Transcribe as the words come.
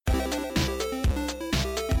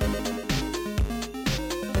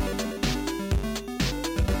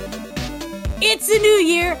a new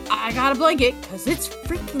year. I got a blanket because it's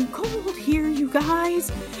freaking cold here, you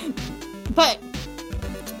guys. But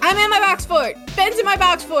I'm in my box fort. Ben's in my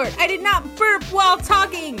box fort. I did not burp while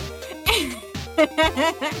talking. Ben,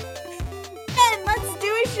 let's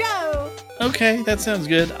do a show. Okay, that sounds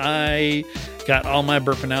good. I got all my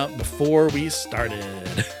burping out before we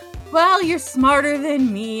started. Well, you're smarter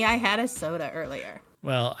than me. I had a soda earlier.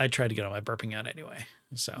 Well, I tried to get all my burping out anyway.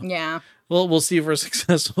 So yeah. Well, we'll see if we're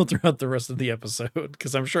successful throughout the rest of the episode,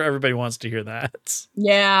 because I'm sure everybody wants to hear that.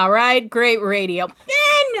 Yeah, right. Great radio.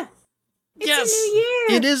 Ben! It's a new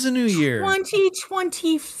year. It is a new year.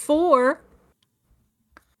 2024.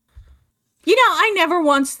 You know, I never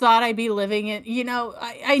once thought I'd be living in,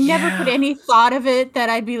 I never put any thought of it that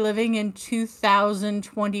I'd be living in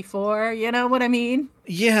 2024. You know what I mean?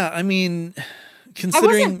 Yeah, I mean,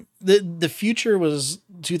 considering the future was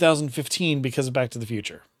 2015 because of Back to the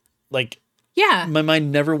Future. Like, yeah, my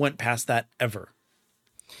mind never went past that ever.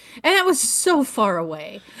 And that was so far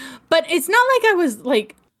away. But it's not like I was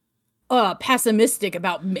like pessimistic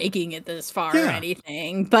about making it this far or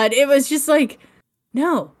anything. But it was just like,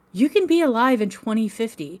 no, you can be alive in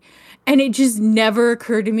 2050. And it just never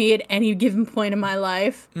occurred to me at any given point in my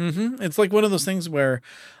life. Mm-hmm. It's like one of those things where,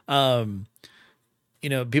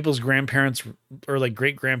 people's grandparents or like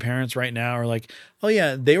great grandparents right now are like, oh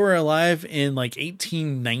yeah, they were alive in like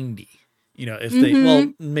 1890. If they,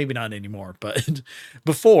 well, maybe not anymore, but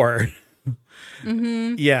before.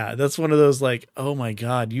 Mm-hmm. Yeah, that's one of those like, oh my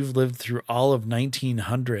God, you've lived through all of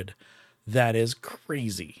 1900. That is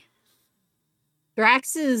crazy.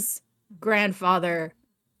 Drax's grandfather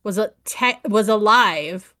was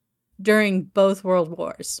alive during both world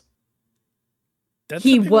wars.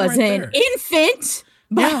 He was an infant,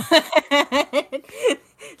 but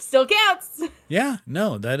still counts. Yeah,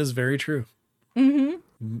 no, that is very true. Mm-hmm.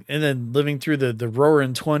 And then living through the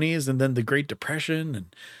roaring 20s and then the Great Depression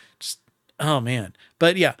and just, oh man.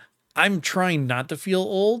 But yeah, I'm trying not to feel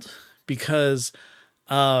old because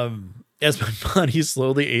as my body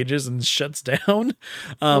slowly ages and shuts down,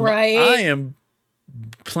 I am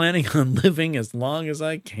planning on living as long as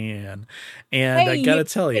I can. And I gotta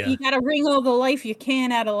tell you, you gotta wring all the life you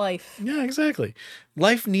can out of life. Yeah, exactly.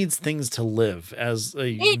 Life needs things to live, as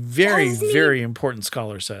a very important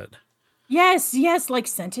scholar said. Yes, like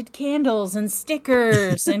scented candles and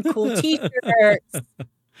stickers and cool t-shirts.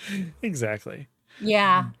 Exactly.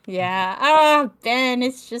 Yeah. Oh, Ben,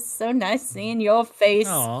 it's just so nice seeing your face.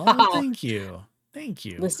 Oh, thank you.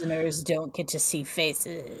 Listeners don't get to see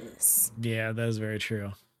faces. Yeah, that is very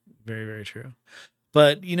true. Very, very true.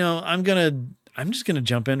 But, I'm just going to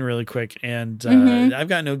jump in really quick. And I've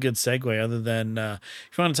got no good segue other than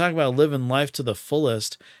if you want to talk about living life to the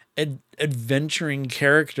fullest, adventuring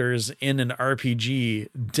characters in an RPG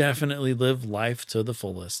definitely live life to the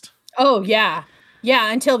fullest. Oh, yeah.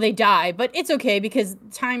 Yeah, until they die. But it's okay because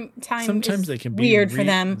time sometimes they can be weird for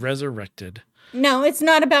them. Resurrected. No, it's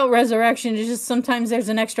not about resurrection. It's just sometimes there's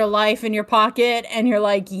an extra life in your pocket and you're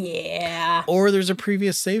like, yeah. Or there's a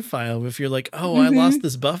previous save file. If you're like, oh, I lost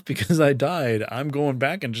this buff because I died, I'm going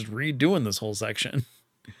back and just redoing this whole section.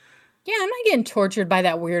 Yeah, I'm not getting tortured by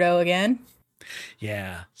that weirdo again.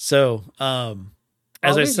 Yeah. So,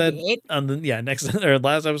 as I said on the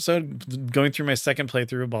last episode, going through my second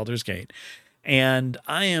playthrough of Baldur's Gate. And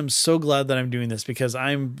I am so glad that I'm doing this because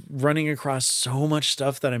I'm running across so much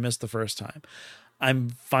stuff that I missed the first time.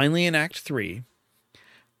 I'm finally in Act 3.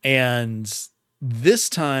 And this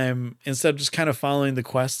time, instead of just kind of following the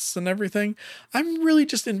quests and everything, I'm really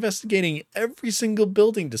just investigating every single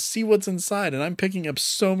building to see what's inside. And I'm picking up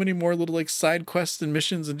so many more little like side quests and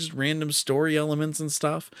missions and just random story elements and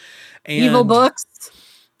stuff. And evil books.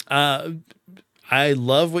 I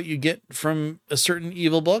love what you get from a certain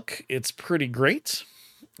evil book. It's pretty great,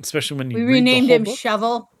 especially when you renamed him book.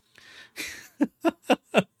 Shovel.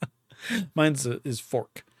 Mine's is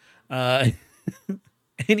Fork.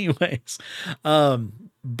 Anyways,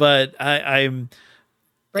 but I'm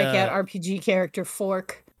breakout RPG character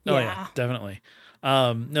Fork. Oh yeah, definitely.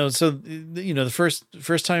 No, so the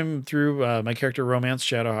first time through my character Romance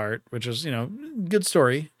Shadowheart, which is good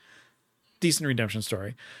story. Decent redemption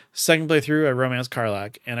story. Second playthrough, I romance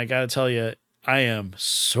Karlach, and I gotta tell you, I am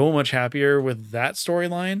so much happier with that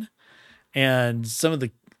storyline and some of the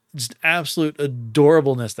just absolute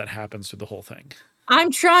adorableness that happens through the whole thing. I'm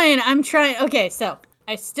trying. Okay, so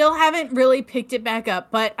I still haven't really picked it back up,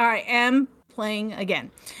 but I am playing again,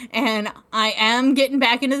 and I am getting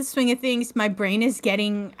back into the swing of things. My brain is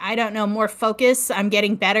getting, more focus. I'm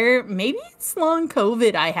getting better. Maybe it's long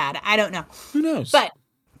COVID I had. I don't know. Who knows?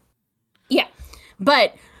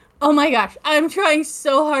 But Oh my gosh, I'm trying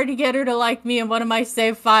so hard to get her to like me, and one of my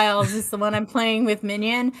save files is the one I'm playing with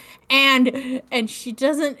Minion, and she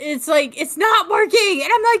doesn't. It's like it's not working,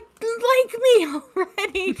 and I'm like, like me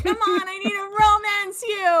already. Come on, I need to romance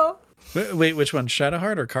you. Wait, which one,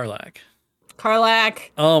 Shadowheart or Karlach?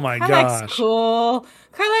 Karlach. Oh my gosh, cool.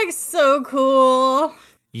 Karlach's so cool.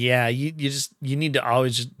 Yeah, you need to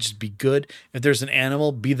always just be good. If there's an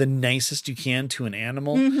animal, be the nicest you can to an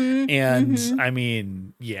animal. I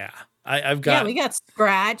mean, yeah, I've got. Yeah, we got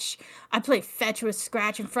Scratch. I play fetch with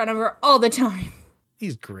Scratch in front of her all the time.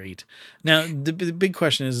 He's great. Now, the big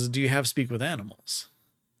question is, do you have speak with animals?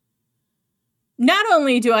 Not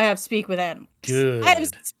only do I have speak with animals, good. I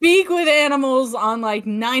have speak with animals on like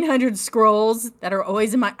 900 scrolls that are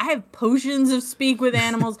always in my. I have potions of speak with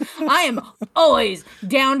animals. I am always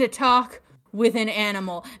down to talk with an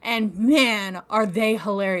animal, and man, are they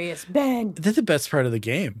hilarious, Ben. They're the best part of the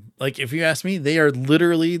game. Like, if you ask me, they are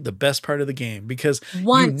literally the best part of the game because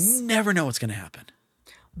you never know what's going to happen.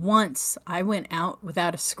 Once I went out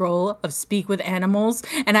without a scroll of speak with animals,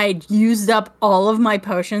 and I used up all of my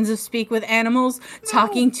potions of speak with animals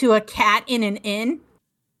talking to a cat in an inn.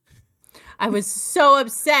 I was so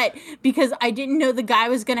upset because I didn't know the guy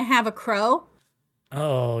was going to have a crow.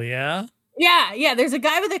 Oh, yeah? Yeah. There's a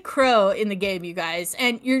guy with a crow in the game, you guys,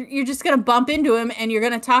 and you're just going to bump into him and you're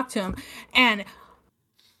going to talk to him. And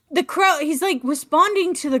the crow, he's like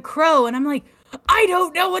responding to the crow, and I'm like, I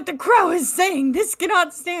don't know what the crow is saying. This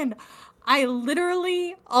cannot stand. I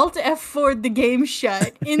literally Alt F4'd the game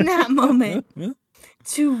shut in that moment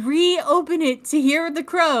to reopen it to hear the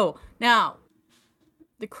crow. Now,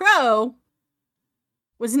 the crow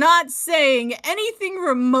was not saying anything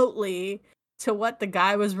remotely to what the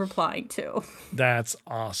guy was replying to. That's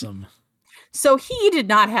awesome. So he did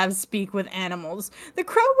not have speak with animals. The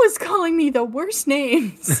crow was calling me the worst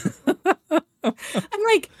names. I'm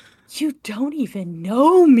like, you don't even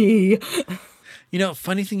know me. You know,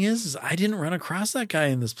 funny thing is I didn't run across that guy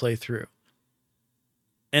in this playthrough.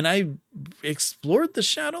 And I explored the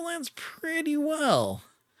Shadowlands pretty well.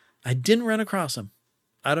 I didn't run across him.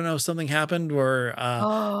 I don't know if something happened where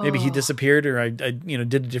maybe he disappeared or I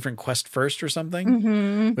did a different quest first or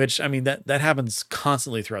something. Which, I mean, that happens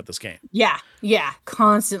constantly throughout this game. Yeah,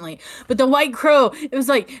 constantly. But the white crow, it was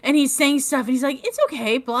like, and he's saying stuff, and he's like, it's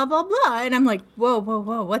okay, blah, blah, blah. And I'm like, whoa,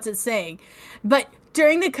 what's it saying? But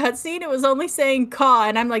during the cutscene, it was only saying caw,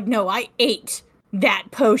 and I'm like, no, I ate that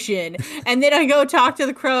potion. And then I go talk to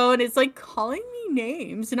the crow, and it's like calling me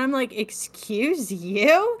names, and I'm like, excuse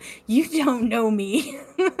you? You don't know me.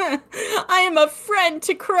 I am a friend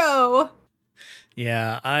to Crow.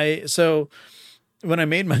 Yeah, so when I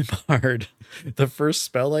made my bard, the first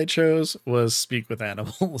spell I chose was speak with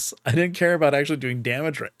animals. I didn't care about actually doing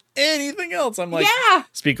damage or anything else. I'm like,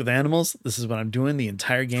 speak with animals. This is what I'm doing the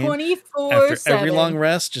entire game. 24/7. After every long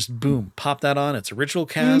rest, just boom, pop that on. It's a ritual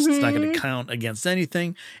cast. It's not going to count against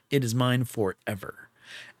anything. It is mine forever.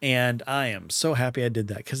 And I am so happy I did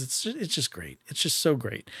that because it's just great. It's just so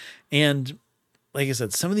great. And like I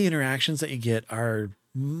said, some of the interactions that you get are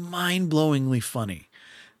mind-blowingly funny.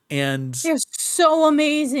 And they're so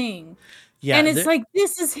amazing. Yeah. And it's like,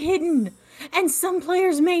 this is hidden. And some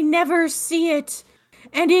players may never see it.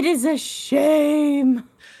 And it is a shame.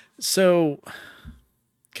 So,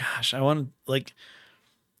 gosh, I want to, like,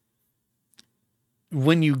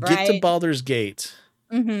 when you get to Baldur's Gate,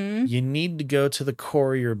 you need to go to the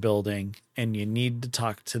courier building and you need to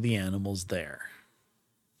talk to the animals there.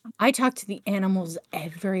 I talk to the animals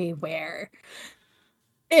everywhere.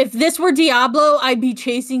 If this were Diablo, I'd be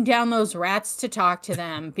chasing down those rats to talk to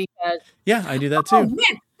them because... Yeah, I do that too. Oh,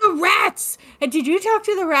 man, the rats! And did you talk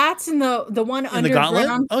to the rats in the one in underground? The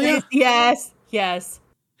gauntlet? Oh, yeah. Yes.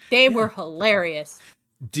 They were hilarious.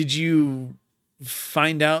 Did you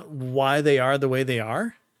find out why they are the way they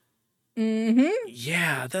are?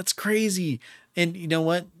 Yeah, that's crazy. And you know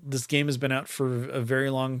what? This game has been out for a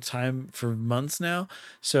very long time, for months now.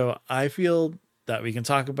 So I feel that we can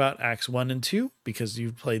talk about Acts 1 and 2 because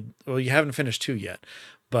you've played, well, you haven't finished 2 yet,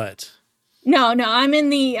 but. No,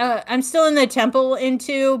 I'm still in the temple in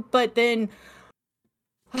 2, but then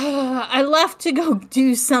I left to go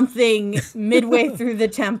do something midway through the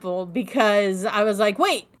temple because I was like,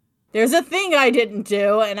 wait, there's a thing I didn't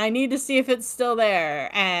do and I need to see if it's still there.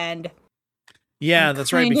 And yeah,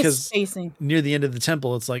 that's right. Because near the end of the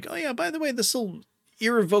temple, it's like, oh yeah, by the way, this will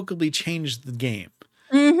irrevocably change the game.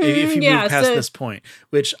 If you move past this point,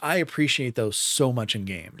 which I appreciate those so much in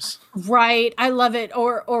games. Right. I love it.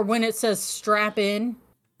 Or when it says strap in.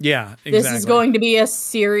 Yeah, exactly. This is going to be a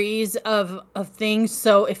series of things.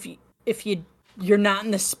 So if you're not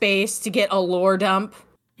in the space to get a lore dump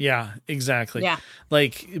Yeah, exactly. Yeah.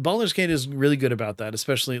 Like Baldur's Gate is really good about that,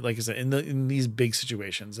 especially like I said, in these big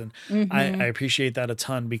situations. And I appreciate that a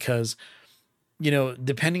ton because,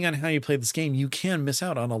 depending on how you play this game, you can miss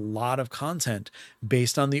out on a lot of content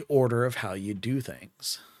based on the order of how you do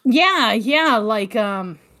things. Yeah, yeah, like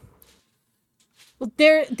there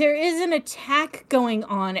is an attack going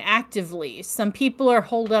on actively. Some people are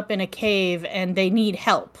holed up in a cave and they need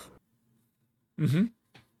help. Mm-hmm.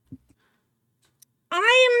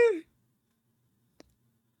 I'm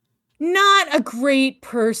not a great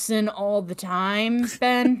person all the time,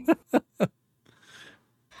 Ben.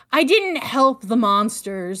 I didn't help the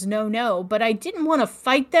monsters, no, but I didn't want to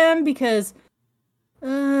fight them because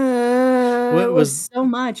it was so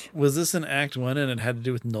much. Was this an Act 1 and it had to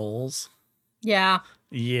do with gnolls? Yeah.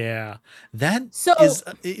 Yeah. That is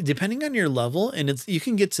depending on your level, and you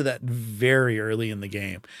can get to that very early in the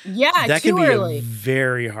game. Yeah, that can be early. A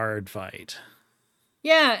very hard fight.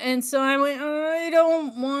 Yeah, and so I went, I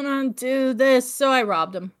don't want to do this, so I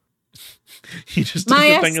robbed him. He just took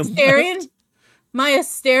the thing and left. My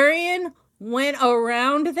Astarion went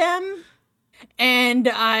around them, and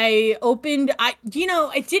it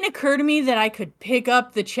didn't occur to me that I could pick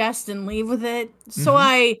up the chest and leave with it. So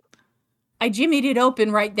I jimmied it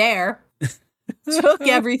open right there, took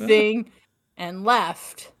everything, and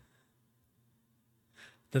left.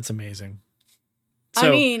 That's amazing. So, I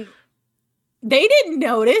mean, they didn't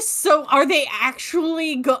notice. So are they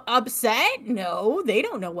actually upset? No, they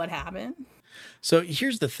don't know what happened. So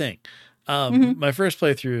here's the thing. My first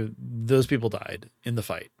playthrough, those people died in the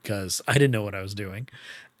fight because I didn't know what I was doing.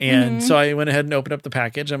 And so I went ahead and opened up the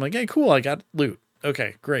package. I'm like, hey, cool. I got loot.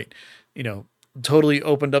 Okay, great. Totally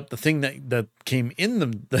opened up the thing that came in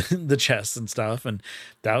the chests and stuff. And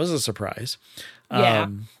that was a surprise. Yeah.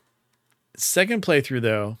 Second playthrough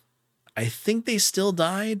though, I think they still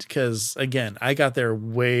died because again, I got there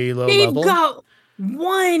way low level. They've got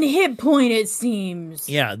 1 hit point, it seems.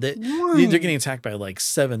 Yeah, they're getting attacked by like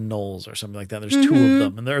 7 gnolls or something like that. There's 2 of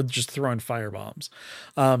them, and they're just throwing firebombs.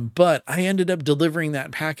 But I ended up delivering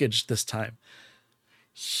that package this time.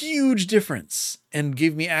 Huge difference, and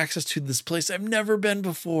gave me access to this place I've never been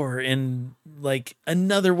before, and like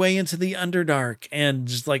another way into the Underdark, and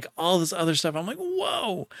just like all this other stuff. I'm like,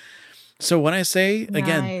 whoa. So when I say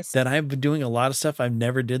again that I've been doing a lot of stuff I've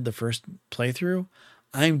never did the first playthrough,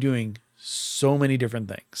 I'm doing so many different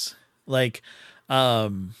things. Like,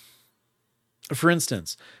 for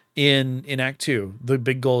instance, in Act 2, the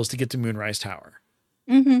big goal is to get to Moonrise Tower.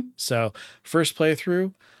 So first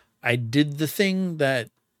playthrough, I did the thing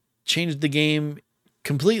that changed the game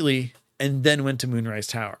completely and then went to Moonrise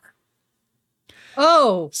Tower.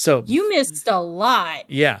 Oh, so you missed a lot.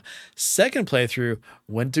 Yeah. Second playthrough,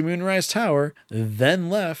 went to Moonrise Tower, then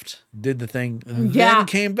left, did the thing, then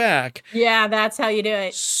came back. Yeah, that's how you do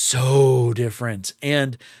it. So different.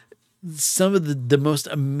 And some of the most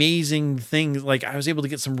amazing things, like I was able to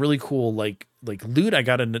get some really cool like loot. I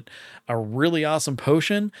got a really awesome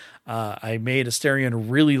potion. I made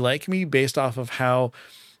Astarion really like me based off of how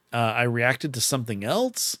I reacted to something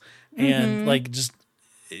else, and like just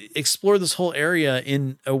explore this whole area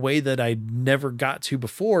in a way that I never got to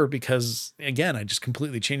before, because again, I just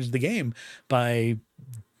completely changed the game by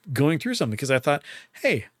going through something, because I thought,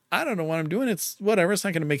 hey, I don't know what I'm doing. It's whatever. It's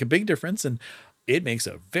not going to make a big difference. And it makes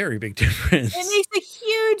a very big difference. It makes a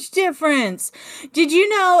huge difference. Did you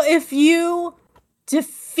know if you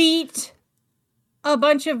defeat a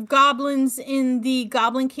bunch of goblins in the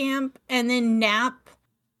goblin camp and then nap,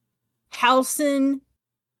 Halsin?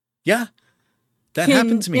 Yeah. That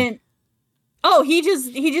happened to me. He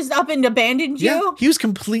just up and abandoned you? Yeah, he was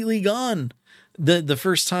completely gone. The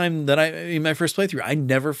first time that in my first playthrough, I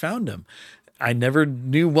never found him. I never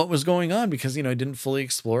knew what was going on because, I didn't fully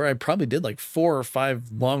explore. I probably did like 4 or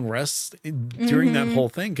 5 long rests during that whole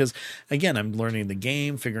thing. Cause again, I'm learning the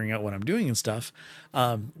game, figuring out what I'm doing and stuff.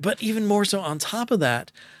 But even more so on top of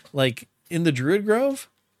that, like in the Druid Grove,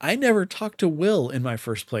 I never talked to Will in my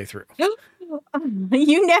first playthrough.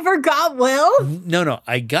 You never got Will? No.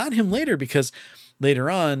 I got him later because later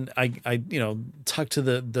on I talked to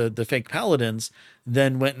the fake paladins,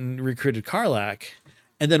 then went and recruited Karlach,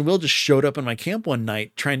 and then Will just showed up in my camp one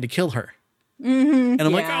night trying to kill her. And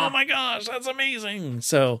I'm like, oh my gosh, that's amazing.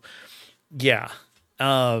 So yeah.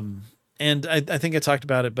 And I think I talked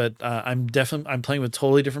about it, but I'm playing with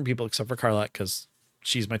totally different people except for Karlach because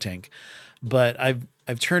she's my tank. But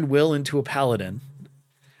I've turned Will into a paladin,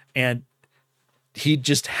 and he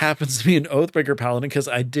just happens to be an Oathbreaker paladin because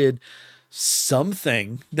I did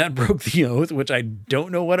something that broke the oath, which I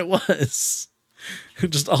don't know what it was.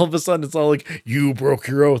 Just all of a sudden, it's all like, you broke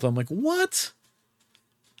your oath. I'm like, what?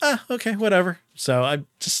 okay, whatever. So I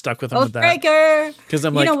just stuck with him with that. Breaker! Because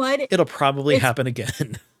I'm you like, know what? It'll probably happen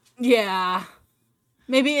again. Yeah.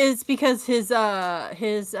 Maybe it's because his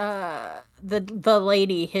the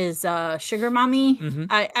lady, his sugar mommy,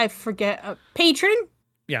 I forget, patron?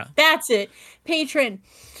 Yeah. That's it. Patron.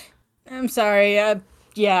 I'm sorry.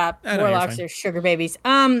 Yeah, warlocks are sugar babies.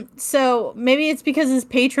 So maybe it's because his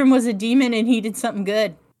patron was a demon and he did something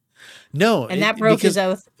good. No, and that broke his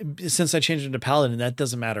oath. Since I changed him to paladin, that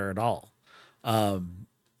doesn't matter at all.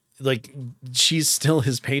 Like she's still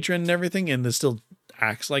his patron and everything, and this still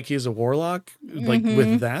acts like he's a warlock, like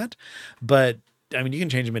with that. But I mean, you can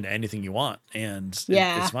change him into anything you want, and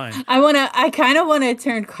it's fine. I kind of want to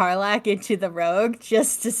turn Karlach into the rogue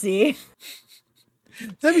just to see.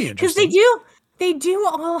 That'd be interesting. Because they do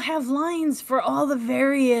all have lines for all the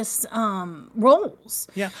various roles.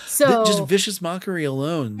 Yeah. So just Vicious Mockery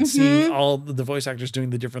alone, seeing all the voice actors doing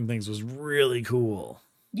the different things was really cool.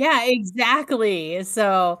 Yeah, exactly.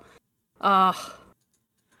 So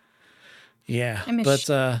yeah. But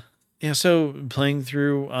yeah, so playing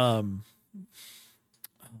through oh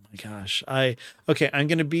my gosh. I'm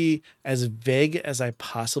gonna be as vague as I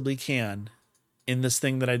possibly can in this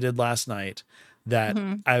thing that I did last night that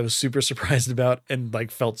I was super surprised about and like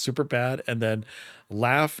felt super bad and then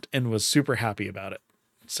laughed and was super happy about it.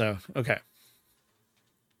 So, okay.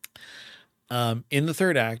 In the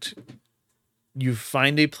third act, you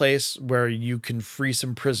find a place where you can free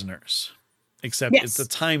some prisoners, except it's a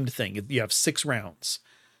timed thing. You have 6 rounds.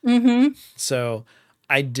 So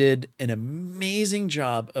I did an amazing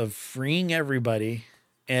job of freeing everybody.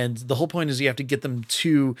 And the whole point is you have to get them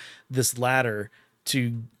to this ladder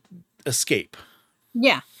to escape.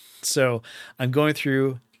 Yeah. So I'm going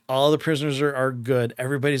through, all the prisoners are good.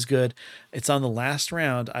 Everybody's good. It's on the last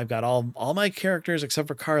round. I've got all my characters except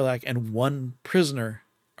for Karlach and 1 prisoner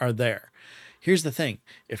are there. Here's the thing.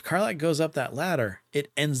 If Karlach goes up that ladder, it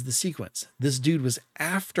ends the sequence. This dude was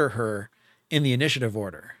after her in the initiative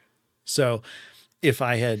order. So if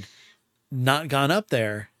I had not gone up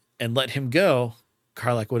there and let him go,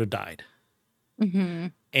 Karlach would have died.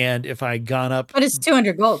 And if I had gone up... But it's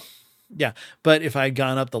 200 gold. Yeah, but if I had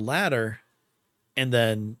gone up the ladder and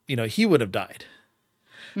then, he would have died.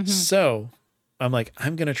 So I'm like,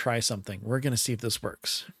 I'm going to try something. We're going to see if this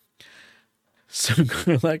works. So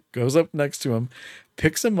Karlach goes up next to him,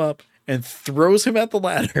 picks him up, and throws him at the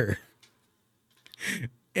ladder.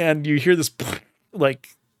 And you hear this like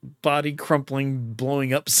body crumpling,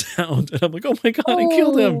 blowing up sound. And I'm like, oh my God, I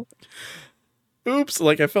killed him. Oops.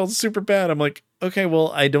 Like I felt super bad. I'm like, okay,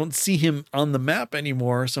 well, I don't see him on the map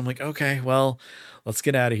anymore. So I'm like, okay, well, let's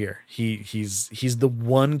get out of here. He's the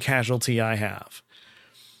one casualty I have.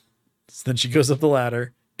 So then she goes up the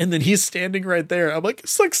ladder and then he's standing right there. I'm like,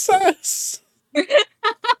 success.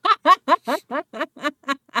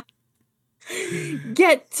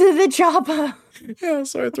 Get to the chopper. Yeah,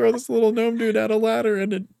 so I throw this little gnome dude at a ladder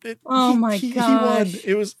and oh my gosh. He won.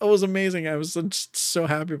 It was amazing. I was just so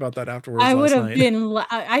happy about that afterwards. I would have been,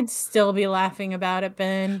 I'd still be laughing about it,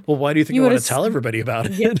 Ben. Well, why do you think I want to tell everybody about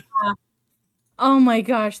it? Yeah. Oh my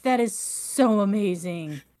gosh, that is so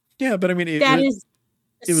amazing. Yeah, but I mean, it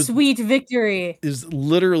was sweet victory. It was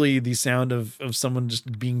literally the sound of someone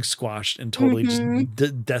just being squashed and totally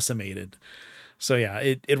just decimated. So yeah,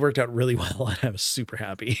 it worked out really well and I was super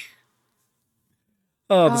happy.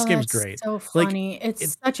 Oh, this game's great. So funny. Like,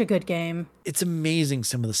 it's such a good game. It's amazing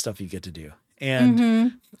some of the stuff you get to do.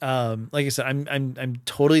 And like I said, I'm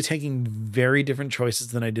totally taking very different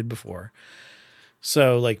choices than I did before.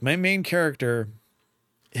 So like my main character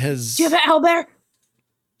has... Do you have an owlbear?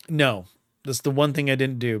 No. That's the one thing I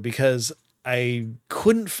didn't do because I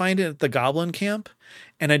couldn't find it at the goblin camp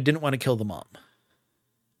and I didn't want to kill the mom.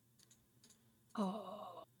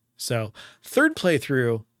 Oh. So third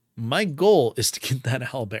playthrough, my goal is to get that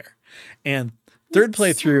owlbear. And third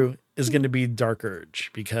playthrough is going to be Dark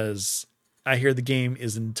Urge because I hear the game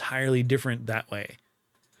is entirely different that way.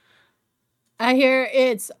 I hear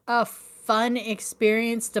it's a fun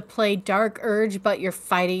experience to play Dark Urge, but you're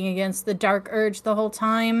fighting against the Dark Urge the whole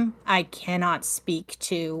time. I cannot speak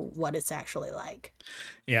to what it's actually like.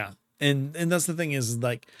 Yeah. And that's the thing is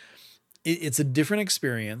like, it's a different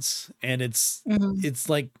experience and it's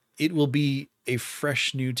like, it will be a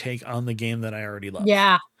fresh new take on the game that I already love.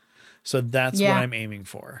 Yeah. So that's what I'm aiming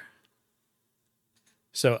for.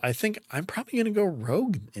 So I think I'm probably going to go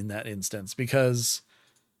rogue in that instance because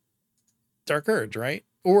Dark Urge, right?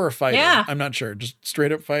 Or a fighter. Yeah. I'm not sure. Just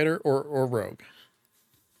straight up fighter or rogue.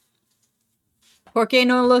 ¿Por qué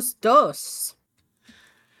no los dos?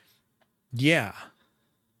 Yeah.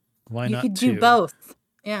 Why not You could do both.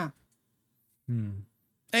 Yeah.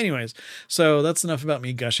 Anyways, so that's enough about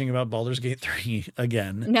me gushing about Baldur's Gate 3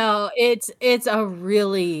 again. No, it's a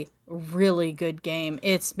really, really good game.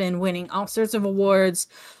 It's been winning all sorts of awards.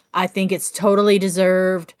 I think it's totally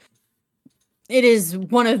deserved. It is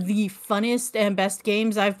one of the funnest and best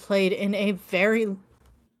games I've played in a very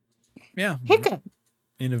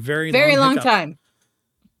in a very long time.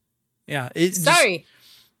 Yeah, sorry.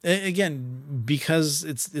 Again, because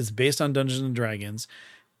it's based on Dungeons and Dragons,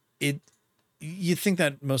 you think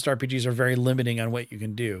that most RPGs are very limiting on what you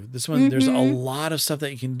can do. This one, there's a lot of stuff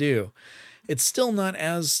that you can do. It's still not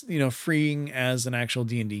as, freeing as an actual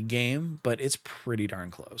D&D game, but it's pretty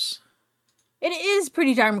darn close. It is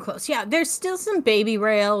pretty darn close. Yeah, there's still some baby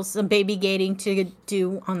rails, some baby gating to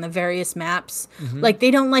do on the various maps. Like,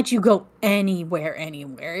 they don't let you go anywhere.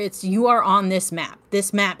 It's, you are on this map.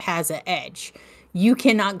 This map has an edge. You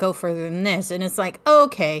cannot go further than this. And it's like,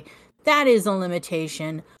 okay, that is a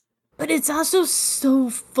limitation. But it's also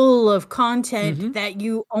so full of content that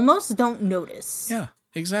you almost don't notice. Yeah,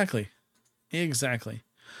 exactly.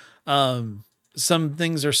 Some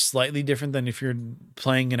things are slightly different than if you're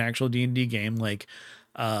playing an actual D&D game, like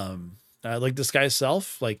Disguise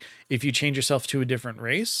Self. Like, if you change yourself to a different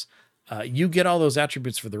race, you get all those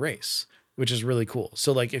attributes for the race, which is really cool.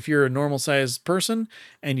 So, like, if you're a normal sized person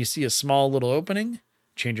and you see a small little opening,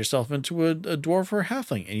 change yourself into a dwarf or a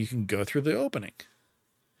halfling, and you can go through the opening.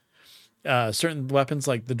 Certain weapons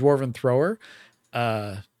like the Dwarven Thrower,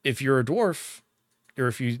 if you're a dwarf, or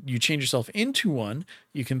if you change yourself into one,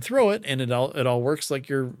 you can throw it and it all works like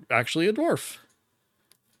you're actually a dwarf.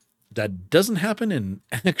 That doesn't happen in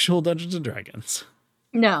actual Dungeons and Dragons.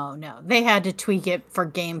 No, they had to tweak it for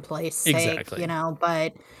gameplay's sake, exactly.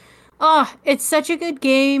 But it's such a good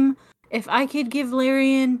game. If I could give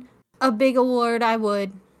Larian a big award, I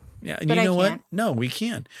would. Yeah, and you know what? No, we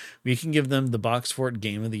can. We can give them the Box Fort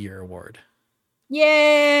Game of the Year award.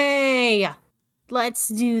 Yay! Let's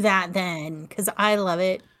do that then, because I love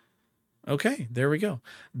it. Okay, there we go.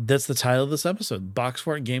 That's the title of this episode, Box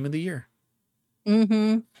Fort Game of the Year.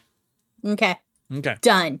 Okay.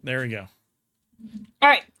 Done. There we go. All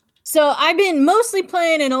right. So I've been mostly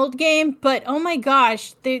playing an old game, but oh my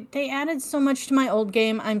gosh, they added so much to my old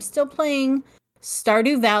game. I'm still playing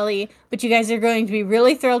Stardew Valley, but you guys are going to be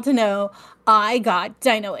really thrilled to know I got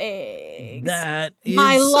dino eggs. That is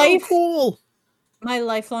so cool. My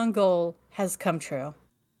lifelong goal has come true.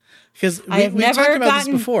 Because we talked about this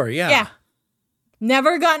before, yeah.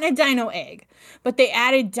 Never gotten a dino egg, but they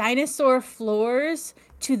added dinosaur floors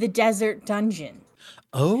to the desert dungeon.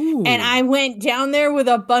 Oh. And I went down there with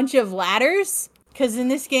a bunch of ladders, because in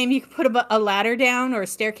this game you can put a ladder down or a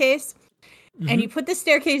staircase. And you put the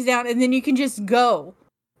staircase down, and then you can just go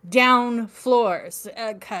down floors.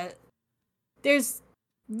 There's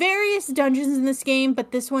various dungeons in this game,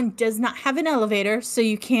 but this one does not have an elevator, so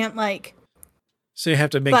you can't, So you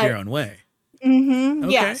have to make your own way.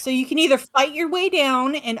 Okay. Yeah, so you can either fight your way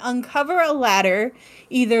down and uncover a ladder,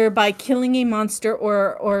 either by killing a monster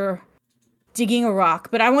or digging a rock.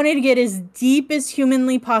 But I wanted to get as deep as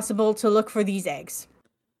humanly possible to look for these eggs.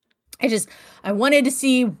 I wanted to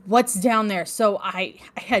see what's down there. So I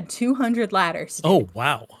had 200 ladders. Oh,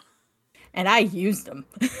 wow. And I used them.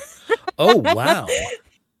 Oh, wow.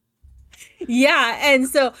 Yeah. And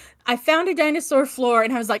so I found a dinosaur floor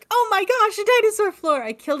and I was like, oh my gosh, a dinosaur floor.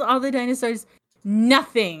 I killed all the dinosaurs.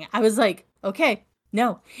 Nothing. I was like, okay,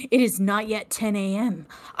 no, it is not yet 10 a.m.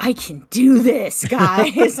 I can do this,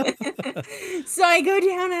 guys. So I go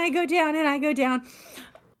down and I go down and I go down.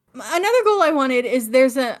 Another goal I wanted is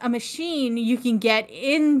there's a machine you can get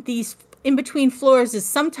in between floors. Is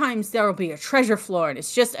sometimes there will be a treasure floor and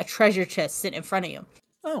it's just a treasure chest sitting in front of you.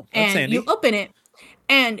 Oh, that's handy. You open it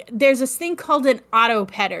and there's this thing called an auto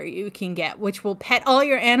petter you can get, which will pet all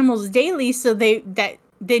your animals daily so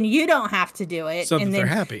then you don't have to do it. So and they're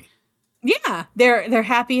happy. Yeah, they're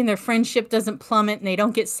happy and their friendship doesn't plummet and they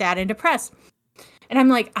don't get sad and depressed. And I'm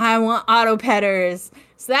like, I want auto petters.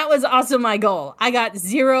 So that was also my goal. I got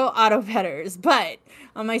 0 auto petters, but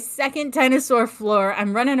on my second dinosaur floor,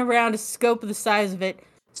 I'm running around to scope the size of it.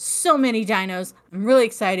 So many dinos. I'm really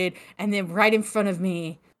excited. And then right in front of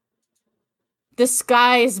me, the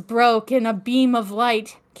skies broke and a beam of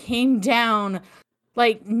light came down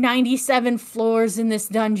like 97 floors in this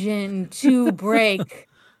dungeon to break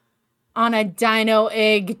on a dino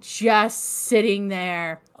egg just sitting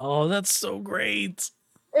there. Oh, that's so great.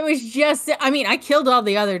 It was just, I killed all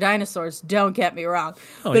the other dinosaurs, don't get me wrong.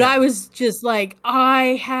 But yeah. I was just like,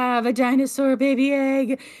 I have a dinosaur baby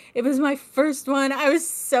egg. It was my first one. I was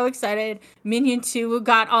so excited. Minion 2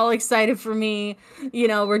 got all excited for me.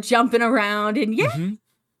 We're jumping around and yeah.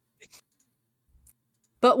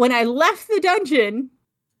 But when I left the dungeon,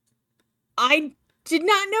 I did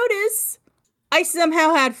not notice. I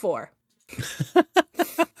somehow had 4.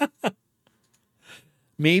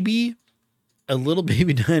 Maybe a little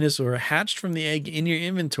baby dinosaur hatched from the egg in your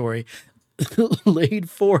inventory, laid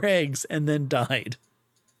 4 eggs, and then died.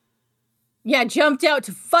 Yeah, jumped out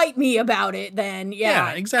to fight me about it then.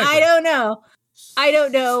 Yeah, exactly. I don't know.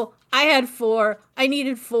 I had 4. I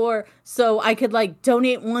needed 4 so I could like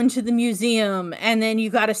donate 1 to the museum, and then you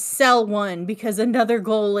got to sell 1 because another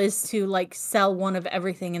goal is to like sell 1 of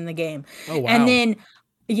everything in the game. Oh, wow. And then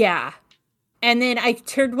and then I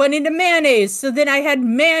turned 1 into mayonnaise, so then I had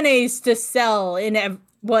mayonnaise to sell in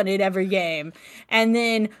 1 in every game. And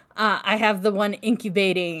then I have the 1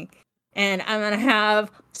 incubating, and I'm gonna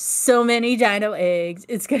have so many dino eggs.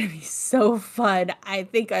 It's gonna be so fun. I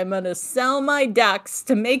think I'm gonna sell my ducks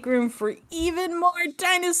to make room for even more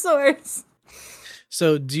dinosaurs.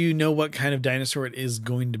 So do you know what kind of dinosaur it is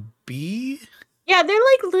going to be? Yeah, they're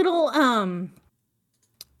like little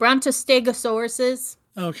brontostegosauruses.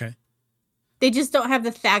 Okay. They just don't have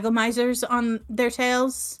the thagomizers on their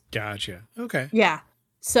tails. Gotcha. Okay. Yeah.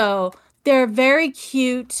 So they're very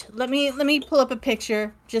cute. Let me pull up a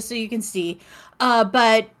picture just so you can see.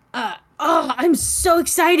 I'm so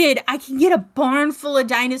excited. I can get a barn full of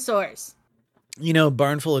dinosaurs. You know,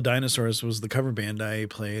 Barn Full of Dinosaurs was the cover band I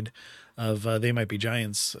played of They Might Be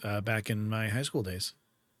Giants back in my high school days.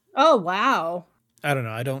 Oh, wow. I don't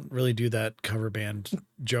know. I don't really do that cover band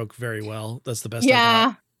joke very well. That's the best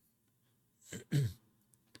Yeah. I got.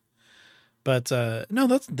 But no,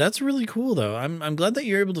 that's really cool though. I'm glad that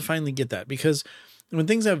you're able to finally get that, because when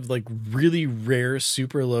things have like really rare,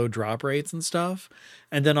 super low drop rates and stuff,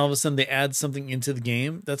 and then all of a sudden they add something into the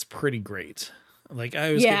game, that's pretty great. Like I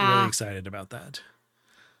always get really excited about that.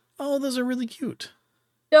 Oh, those are really cute.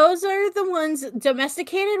 Those are the ones,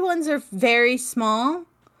 domesticated ones are very small,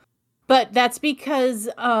 but that's because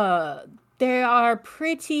they are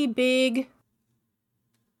pretty big.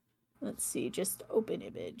 Let's see, just open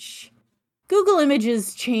image. Google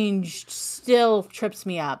Images changed still trips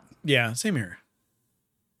me up. Yeah, same here.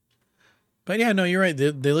 But yeah, no, you're right.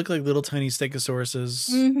 They look like little tiny stegosauruses.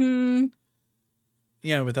 Mm-hmm.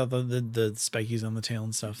 Yeah, without the spikies on the tail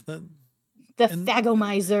and stuff. The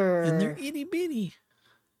thagomizer. And they're itty bitty.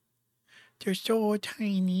 They're so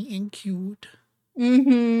tiny and cute.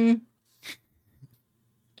 Mm-hmm.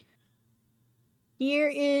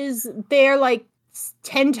 They're like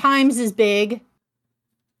 10 times as big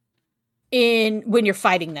when you're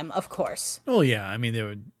fighting them, of course. Oh yeah, I mean they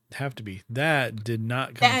would have to be. That did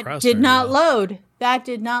not come across. That did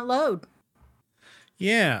not load.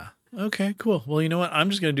 Yeah. Okay, cool. Well, you know what? I'm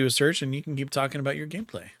just going to do a search and you can keep talking about your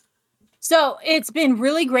gameplay. So it's been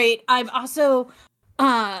really great. I've also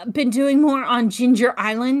been doing more on Ginger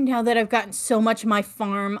Island now that I've gotten so much of my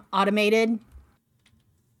farm automated,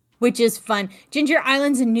 which is fun. Ginger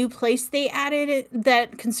Island's a new place they added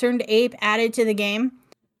that Concerned Ape added to the game.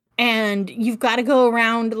 And you've got to go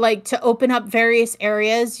around, like, to open up various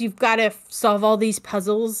areas. You've got to solve all these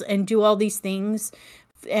puzzles and do all these things.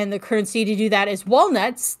 And the currency to do that is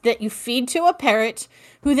walnuts that you feed to a parrot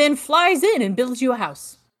who then flies in and builds you a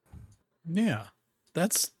house. Yeah,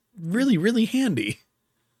 that's really, really handy.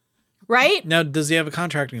 Right? Now, does he have a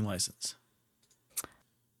contracting license?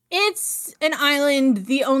 It's an island.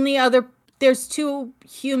 There's 2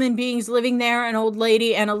 human beings living there, an old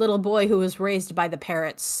lady and a little boy who was raised by the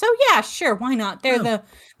parrots. So yeah, sure, why not? They're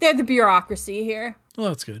the bureaucracy here. Well,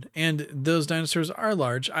 that's good. And those dinosaurs are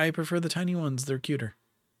large. I prefer the tiny ones. They're cuter.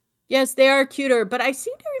 Yes, they are cuter, but I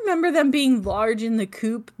seem to remember them being large in the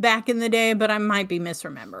coop back in the day, but I might be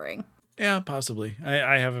misremembering. Yeah, possibly.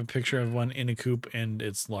 I have a picture of one in a coop and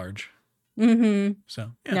it's large. Mm-hmm.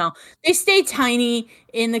 So yeah. No, they stay tiny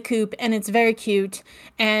in the coop and it's very cute,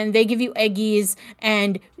 and they give you eggies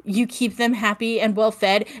and you keep them happy and well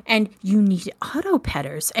fed, and you need auto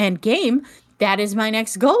petters. And game, that is my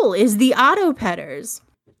next goal, is the auto petters.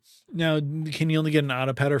 Now, can you only get an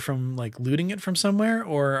auto petter from like looting it from somewhere,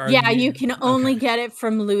 or you can only get it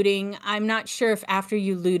from looting. I'm not sure if after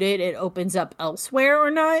you loot it opens up elsewhere or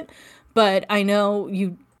not, but I know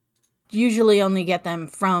you usually only get them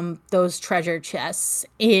from those treasure chests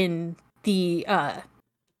in the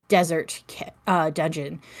desert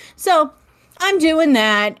dungeon. So I'm doing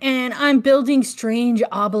that, and I'm building strange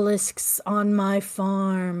obelisks on my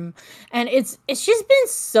farm, and it's just been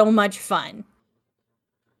so much fun.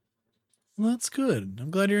 Well, that's good.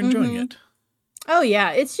 I'm glad you're enjoying it. Oh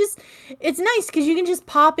yeah, it's nice because you can just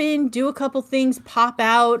pop in, do a couple things, pop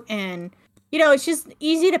out, and it's just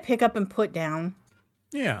easy to pick up and put down.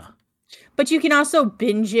 Yeah. But you can also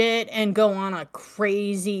binge it and go on a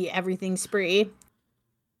crazy everything spree.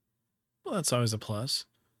 Well, that's always a plus.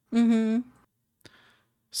 Mm-hmm.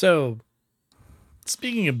 So,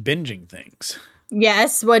 speaking of binging things.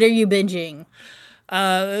 Yes, what are you binging?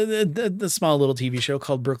 The small little TV show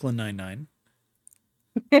called Brooklyn Nine-Nine.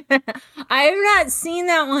 I have not seen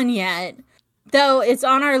that one yet. Though it's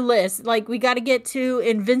on our list. Like, we got to get to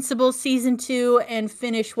Invincible season 2 and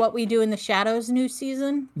finish What We Do in the Shadows new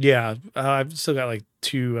season. Yeah, I've still got like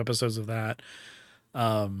 2 episodes of that.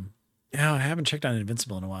 Yeah, I haven't checked on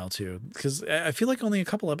Invincible in a while too, because I feel like only a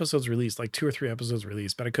couple episodes released, like 2 or 3 episodes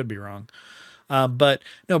released, but I could be wrong. But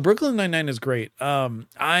no, Brooklyn Nine-Nine is great.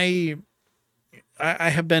 I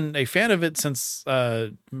have been a fan of it since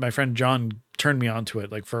my friend John turned me on to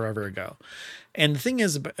it like forever ago. And the thing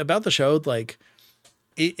is about the show, like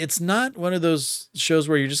it's not one of those shows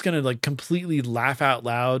where you're just going to like completely laugh out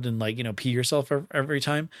loud and like, pee yourself every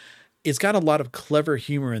time. It's got a lot of clever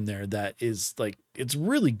humor in there that is like, it's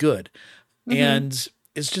really good. Mm-hmm. And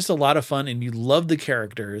it's just a lot of fun and you love the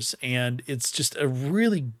characters and it's just a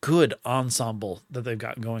really good ensemble that they've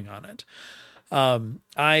got going on it.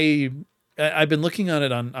 I've been looking on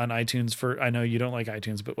it on iTunes I know you don't like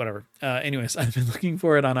iTunes, but whatever. Anyways, I've been looking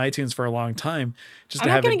for it on iTunes for a long time just to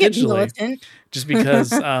have it digitally, just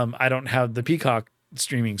because I don't have the Peacock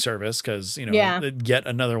streaming service because, yet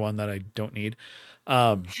another one that I don't need.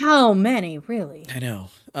 How many, really? I know.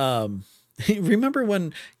 Remember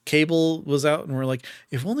when cable was out and we're like,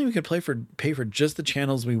 if only we could pay for just the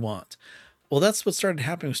channels we want. Well, that's what started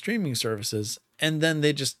happening with streaming services. And then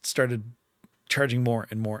they just started charging more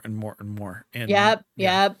and more and more and more. And yep.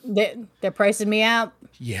 They're pricing me out.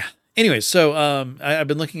 Yeah. Anyway, so I've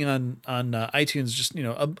been looking on iTunes, just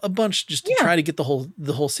a bunch just to try to get the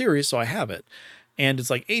whole series, so I have it, and it's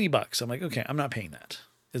like $80. I'm like, okay, I'm not paying that.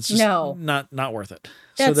 It's just not worth it.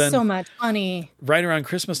 That's so much money. Right around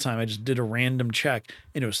Christmas time, I just did a random check,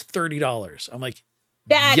 and it was $30. I'm like,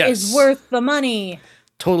 that is worth the money.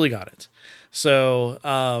 Totally got it. So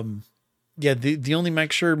yeah, the only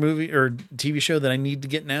Mike Schur movie or TV show that I need to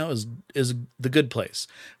get now is The Good Place,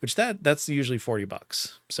 which that's usually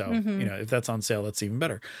 $40. So, if that's on sale, that's even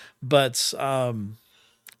better. But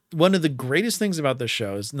one of the greatest things about this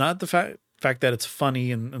show is not the fact that it's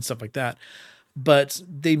funny and stuff like that, but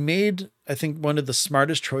they made, I think, one of the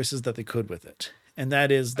smartest choices that they could with it. And that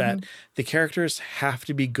is that the characters have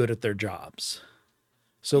to be good at their jobs.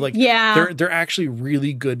 So like, they're actually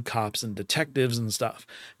really good cops and detectives and stuff,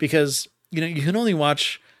 because you can only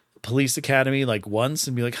watch Police Academy like once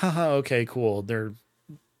and be like, haha, okay, cool. They're,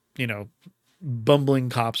 bumbling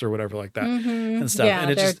cops or whatever like that and stuff. Yeah,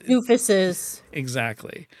 and they're doofuses.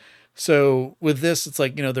 Exactly. So with this, it's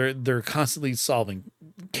like, they're constantly solving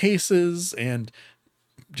cases and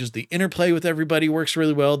just the interplay with everybody works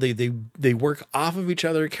really well. They work off of each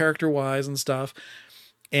other character wise and stuff.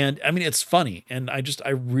 And I mean, it's funny and I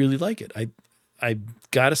really like it. I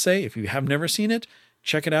gotta say, if you have never seen it,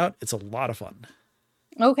 check it out. It's a lot of fun.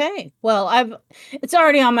 Okay. Well, it's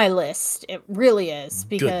already on my list. It really is,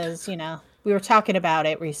 because, we were talking about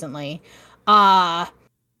it recently.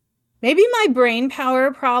 Maybe my brain power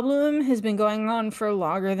problem has been going on for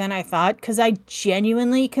longer than I thought, because I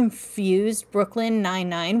genuinely confused Brooklyn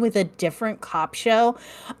Nine-Nine with a different cop show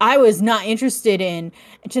I was not interested in,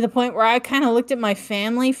 to the point where I kind of looked at my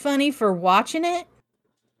family funny for watching it.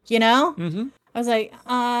 Mm-hmm. I was like,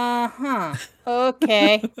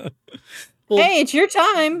 okay. Well, hey, it's your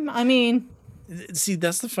time. I mean, see,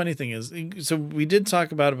 that's the funny thing is, so we did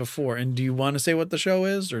talk about it before, and do you want to say what the show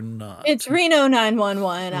is or not? It's Reno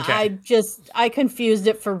 911. Okay. I confused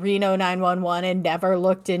it for Reno 911 and never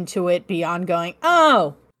looked into it beyond going,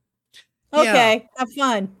 oh, okay, have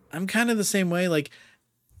fun. I'm kind of the same way. Like,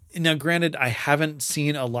 now, granted, I haven't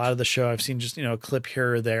seen a lot of the show. I've seen just, a clip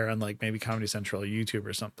here or there on like maybe Comedy Central or YouTube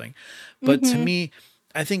or something. But to me,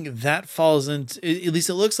 I think that falls into, at least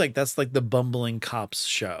it looks like that's like the bumbling cops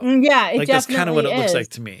show. Yeah, it like that's kind of what it looks like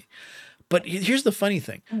to me. But here's the funny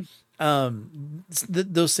thing.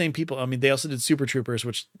 Those same people, I mean, they also did Super Troopers,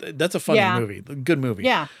 which that's a funny movie, good movie.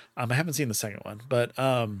 Yeah. I haven't seen the second one, but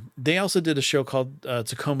they also did a show called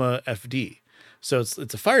Tacoma FD. So it's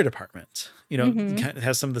a fire department, it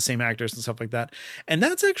has some of the same actors and stuff like that. And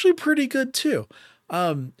that's actually pretty good too.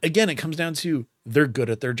 Again, it comes down to they're good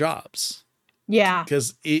at their jobs. Yeah.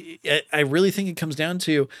 Because I really think it comes down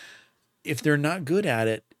to, if they're not good at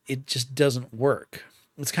it, it just doesn't work.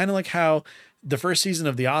 It's kind of like how the first season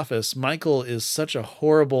of The Office, Michael is such a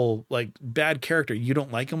horrible, like bad character. You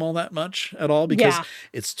don't like him all that much at all because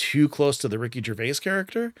it's too close to the Ricky Gervais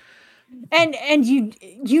character. And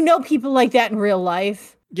you know people like that in real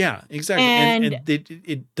life. Yeah, exactly. And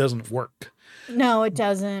it doesn't work. No, it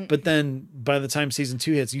doesn't. But then by the time season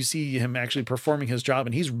 2 hits, you see him actually performing his job,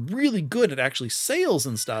 and he's really good at actually sales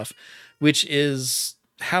and stuff, which is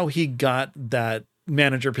how he got that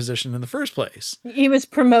manager position in the first place. He was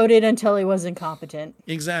promoted until he was incompetent.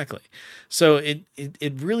 Exactly. So it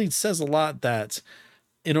really says a lot that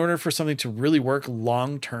in order for something to really work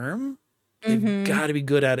long term, you've got to be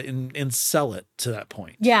good at it and sell it to that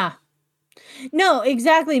point. Yeah. No,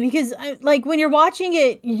 exactly. Because like when you're watching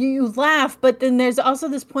it, you laugh, but then there's also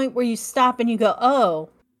this point where you stop and you go, oh,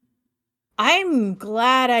 I'm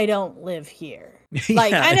glad I don't live here.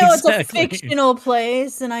 Like, I know it's a fictional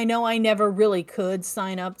place, and I know I never really could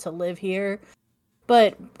sign up to live here,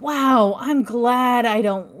 but wow, I'm glad I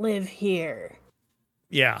don't live here.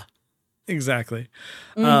 Yeah, exactly.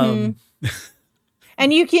 And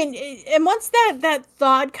you can, and once that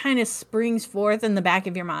thought kind of springs forth in the back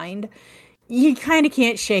of your mind, you kind of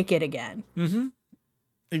can't shake it again.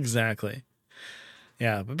 Exactly.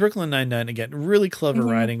 Yeah, but Brooklyn Nine-Nine, again, really clever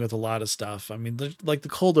writing with a lot of stuff. I mean, like the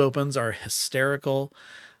cold opens are hysterical,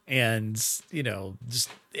 and just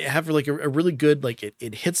have like a really good, like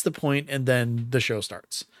it hits the point, and then the show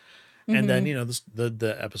starts, and then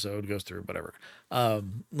the episode goes through whatever.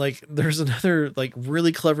 Like there's another like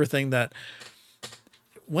really clever thing that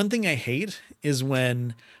one thing I hate is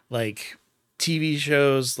when like TV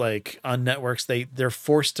shows like on networks, they're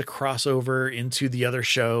forced to cross over into the other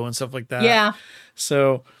show and stuff like that. Yeah.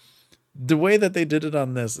 So the way that they did it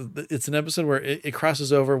on this, it's an episode where it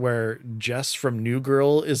crosses over where Jess from New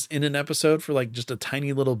Girl is in an episode for like just a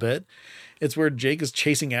tiny little bit. It's where Jake is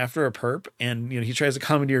chasing after a perp, and he tries to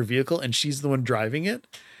commandeer a vehicle, and she's the one driving it.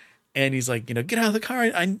 And he's like, get out of the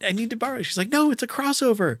car. I need to borrow it. She's like, no, it's a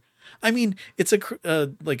crossover. I mean, it's a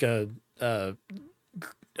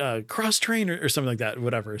cross train or something like that,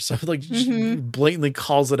 whatever. So like she blatantly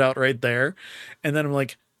calls it out right there. And then I'm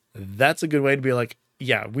like, that's a good way to be like,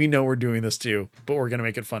 yeah, we know we're doing this too, but we're going to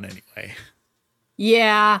make it fun anyway.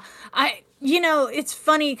 Yeah. It's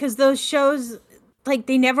funny because those shows, like,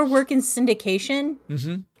 they never work in syndication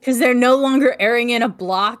because they're no longer airing in a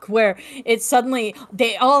block where it's suddenly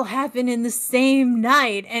they all happen in the same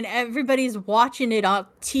night and everybody's watching it on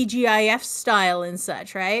TGIF style and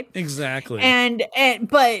such, right? Exactly.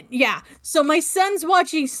 But yeah, so my son's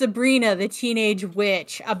watching Sabrina the Teenage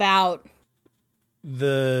Witch about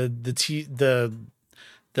the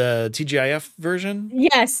TGIF version.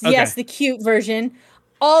 Yes, okay. Yes, the cute version.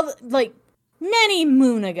 All like many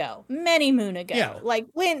moon ago, yeah. Like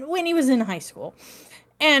when he was in high school,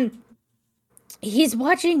 and he's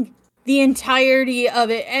watching the entirety of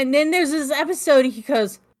it. And then there's this episode. He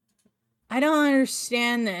goes, "I don't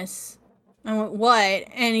understand this." I went, "What?"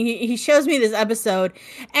 And he shows me this episode,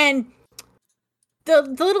 and the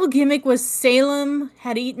little gimmick was Salem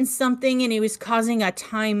had eaten something, and he was causing a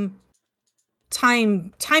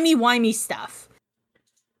timey-wimey stuff.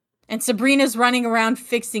 And Sabrina's running around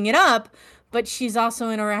fixing it up, but she's also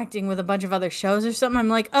interacting with a bunch of other shows or something. I'm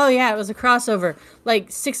like, oh yeah, it was a crossover. Like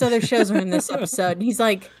 6 other shows were in this episode. And he's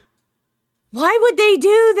like, why would they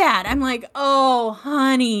do that? I'm like, oh,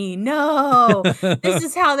 honey, no. This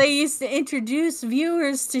is how they used to introduce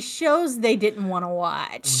viewers to shows they didn't want to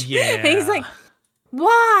watch. Yeah. And he's like,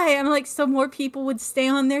 why? I'm like, so more people would stay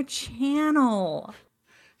on their channel.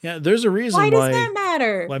 Yeah, there's a reason why does that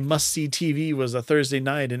matter? Why Must See TV was a Thursday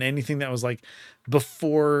night, and anything that was like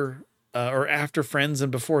before or after Friends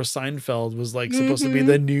and before Seinfeld was like supposed to be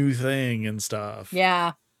the new thing and stuff.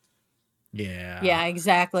 Yeah. Yeah. Yeah,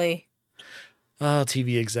 exactly. Oh,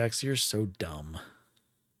 TV execs, you're so dumb.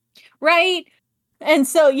 Right? And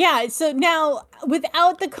so, yeah, so now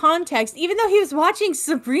without the context, even though he was watching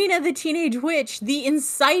Sabrina the Teenage Witch, the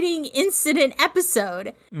inciting incident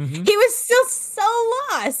episode, he was still so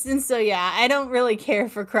lost. And so, yeah, I don't really care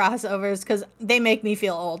for crossovers because they make me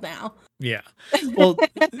feel old now. Yeah. Well,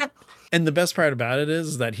 and the best part about it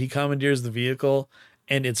is that he commandeers the vehicle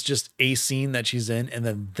and it's just a scene that she's in, and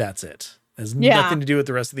then that's it. It has nothing to do with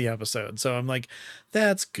the rest of the episode. So I'm like,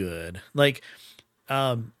 that's good. Like,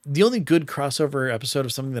 the only good crossover episode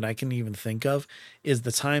of something that I can even think of is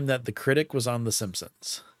the time that the Critic was on The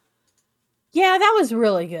Simpsons. Yeah, that was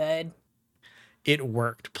really good. It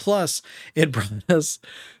worked. Plus, it brought us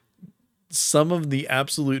some of the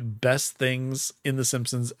absolute best things in The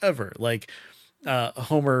Simpsons ever. Like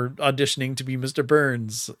Homer auditioning to be Mr.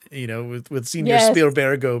 Burns, with Senior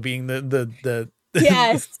Spielbergo being the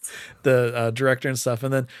yes, the director and stuff.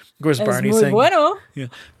 And then of course Barney saying,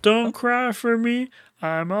 "Don't cry for me,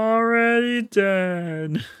 I'm already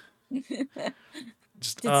dead." Did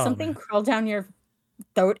something crawl down your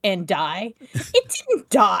throat and die? It didn't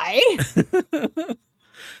die.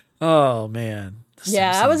 Oh man,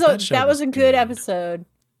 Yeah, that was a good episode.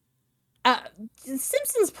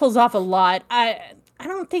 Simpsons pulls off a lot. I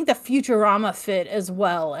don't think the Futurama fit as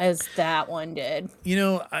well as that one did. You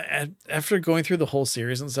know, after going through the whole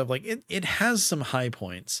series and stuff, like it has some high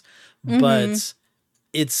points, but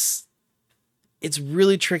it's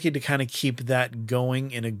really tricky to kind of keep that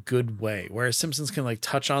going in a good way. Whereas Simpsons can like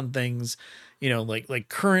touch on things, you know, like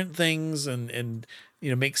current things and you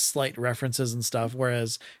know, make slight references and stuff.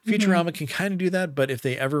 Whereas Futurama can kind of do that, but if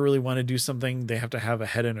they ever really want to do something, they have to have a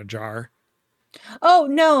head in a jar. Oh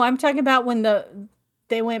no, I'm talking about when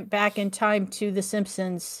they went back in time to The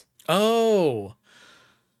Simpsons. Oh,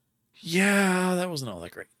 yeah, that wasn't all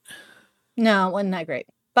that great. No, it wasn't that great,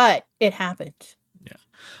 but it happened. Yeah,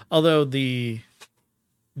 although the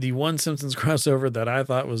one Simpsons crossover that I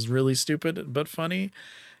thought was really stupid but funny,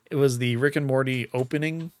 it was the Rick and Morty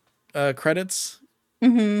opening credits.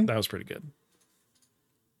 That was pretty good.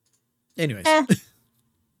 Anyways.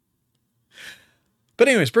 But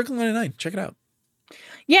anyways, Brooklyn Nine-Nine, check it out.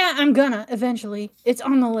 Yeah, I'm gonna eventually. It's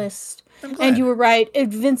on the list. And you were right.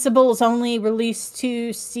 Invincible is only released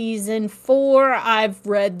to season 4. I've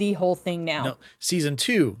read the whole thing now. No, season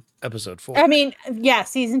 2, episode 4. I mean, yeah,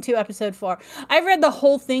 season 2, episode 4. I've read the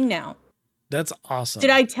whole thing now. That's awesome. Did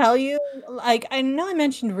I tell you? Like, I know I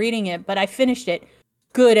mentioned reading it, but I finished it.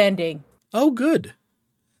 Good ending. Oh, good.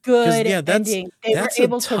 Good ending. That's a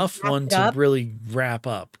tough one to really wrap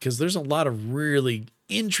up because there's a lot of really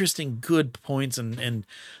interesting, good points and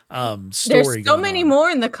story. There's so many more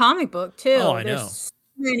in the comic book too. Oh, I know. There's so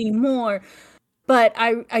many more, but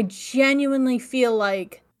I genuinely feel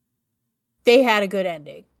like they had a good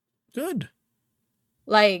ending. Good.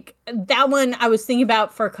 Like that one I was thinking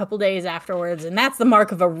about for a couple days afterwards, and that's the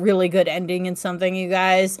mark of a really good ending in something, you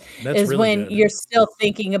guys. That's is really when good. You're still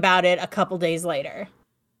thinking about it a couple days later.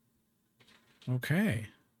 Okay.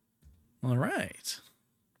 All right.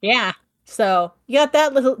 Yeah. So you got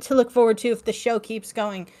that to look forward to if the show keeps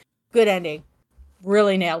going. Good ending.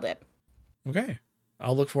 Really nailed it. Okay.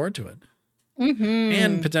 I'll look forward to it.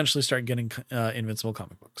 And potentially start getting Invincible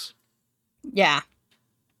comic books. Yeah.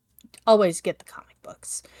 Always get the comic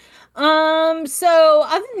books. So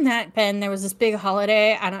other than that, Ben, there was this big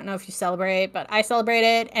holiday. I don't know if you celebrate, but I celebrate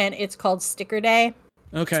it, and it's called Sticker Day.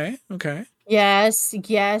 Okay. Yes.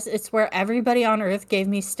 It's where everybody on Earth gave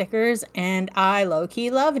me stickers, and I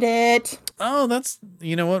low-key loved it. Oh, that's,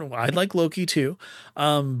 you know what? I like Loki too.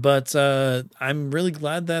 But I'm really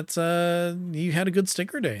glad that you had a good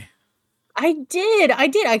sticker day. I did.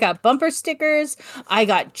 I got bumper stickers. I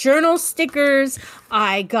got journal stickers.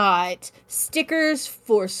 I got stickers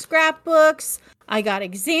for scrapbooks. I got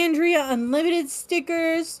Exandria Unlimited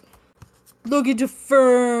stickers. Look at the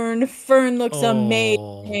Fern. Fern looks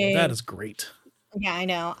amazing. That is great. Yeah, I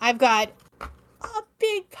know. I've got a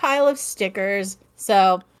big pile of stickers.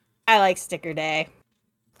 So I like Sticker Day.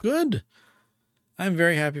 Good. I'm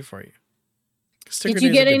very happy for you. Did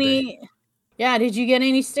you get any? Yeah, did you get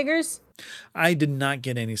any stickers? I did not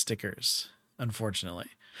get any stickers, unfortunately.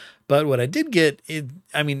 But what I did get,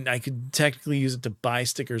 I could technically use it to buy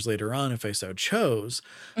stickers later on if I so chose.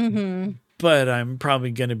 But I'm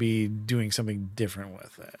probably going to be doing something different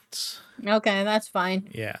with it. Okay, that's fine.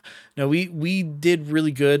 Yeah. No, we did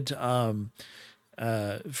really good.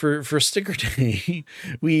 For Sticker Day,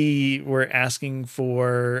 we were asking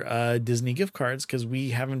for Disney gift cards because we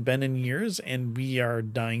haven't been in years and we are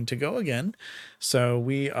dying to go again. So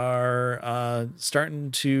we are starting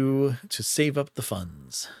to save up the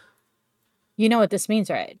funds. You know what this means,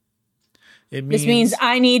 right? This means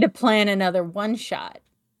I need to plan another one shot.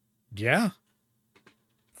 Yeah.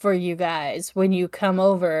 For you guys when you come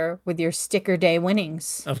over with your Sticker Day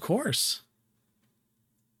winnings. Of course.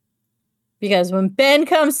 Because when Ben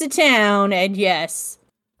comes to town, and yes,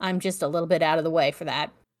 I'm just a little bit out of the way for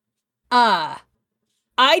that. I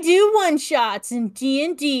do one shots in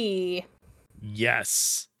D&D.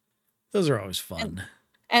 Yes. Those are always fun.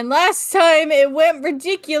 And last time it went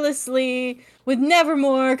ridiculously with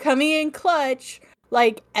Nevermore coming in clutch.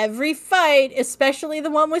 Like every fight, especially the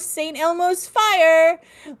one with St. Elmo's fire,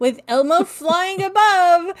 with Elmo flying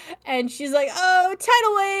above, and she's like, oh,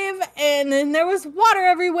 tidal wave, and then there was water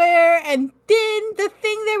everywhere, and then the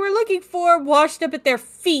thing they were looking for washed up at their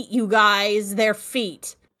feet, you guys, their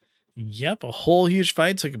feet. Yep, a whole huge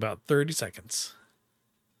fight took about 30 seconds.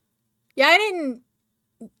 Yeah, I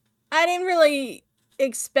didn't really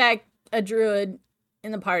expect a druid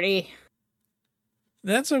in the party.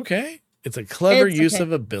 That's okay. It's a clever use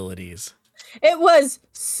of abilities. It was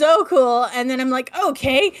so cool. And then I'm like,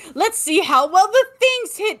 okay, let's see how well the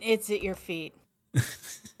things hit. It's at your feet.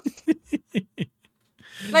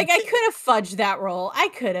 Like, I could have fudged that roll. I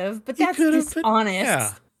could have, but that's dishonest.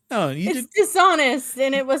 Yeah. No, it's dishonest,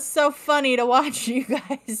 and it was so funny to watch you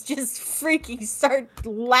guys just freaking start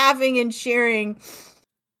laughing and cheering.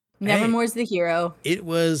 Nevermore's the hero. It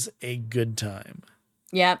was a good time.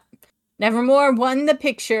 Yep. Nevermore won the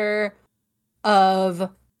picture of,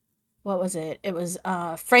 what was it? It was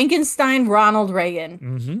Frankenstein Ronald Reagan.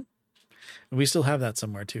 Mm-hmm. We still have that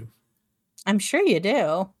somewhere too. I'm sure you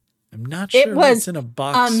do. I'm not sure it's in a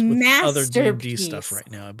box with other D&D stuff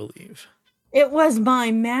right now, I believe. It was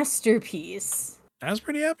my masterpiece. I was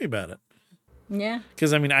pretty happy about it. Yeah.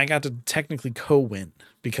 Because, I mean, I got to technically co-win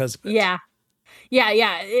because of it. Yeah.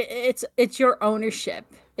 Yeah. It's your ownership.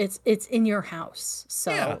 It's in your house.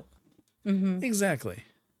 So. Yeah. Exactly.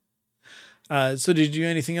 So did you do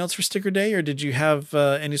anything else for Sticker Day, or did you have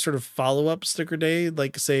any sort of follow-up Sticker Day,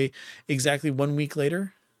 like, say, exactly 1 week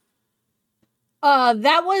later?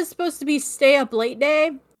 That was supposed to be Stay Up Late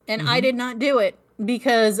Day, and I did not do it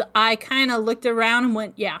because I kind of looked around and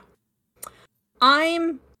went, yeah,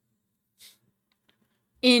 I'm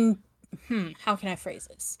in, how can I phrase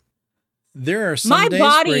this? There are some days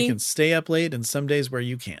where you can stay up late and some days where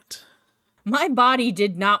you can't. My body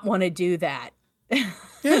did not want to do that.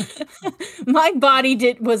 Yeah. My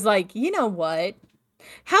body was like, you know what?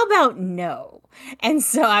 How about no? And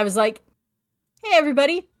so I was like, hey,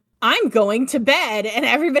 everybody, I'm going to bed. And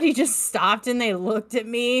everybody just stopped and they looked at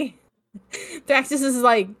me. Thraxis is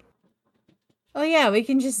like, oh yeah, we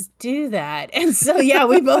can just do that. And so, yeah,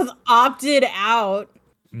 we both opted out.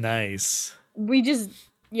 Nice. We just,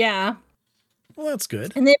 yeah. Well, that's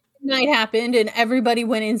good. And then night happened and everybody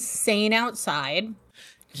went insane outside.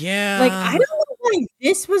 Yeah. Like, I don't know why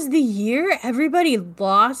this was the year everybody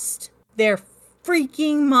lost their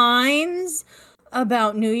freaking minds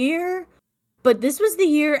about New Year. But this was the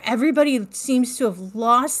year everybody seems to have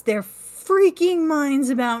lost their freaking minds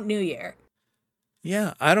about New Year.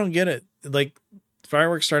 Yeah, I don't get it. Like,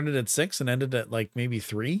 fireworks started at 6 and ended at like maybe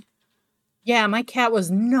 3. Yeah, my cat was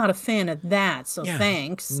not a fan of that, so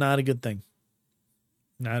thanks. Not a good thing.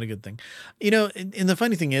 Not a good thing. You know, and the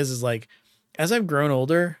funny thing is like, as I've grown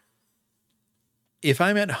older, if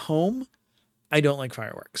I'm at home, I don't like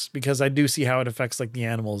fireworks because I do see how it affects like the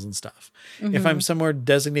animals and stuff. If I'm somewhere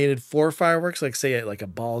designated for fireworks, like say at like a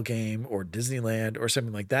ball game or Disneyland or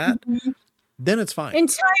something like that, then it's fine.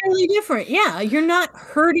 Entirely different. Yeah, you're not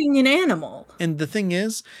hurting an animal. And the thing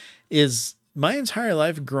is my entire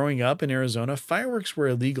life growing up in Arizona, fireworks were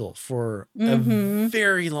illegal for a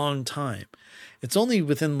very long time. It's only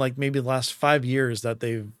within like maybe the last 5 years that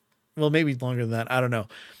maybe longer than that. I don't know.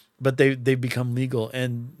 But they've become legal.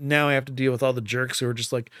 And now I have to deal with all the jerks who are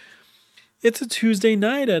just like, it's a Tuesday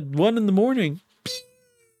night at 1 a.m.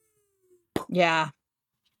 Yeah.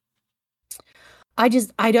 I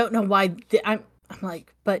don't know why. I'm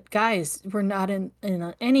like, but guys, we're not in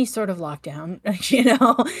any sort of lockdown, you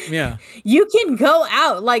know? Yeah. You can go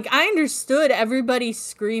out. Like, I understood everybody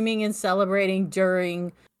screaming and celebrating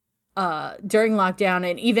during lockdown,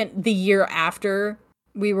 and even the year after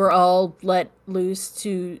we were all let loose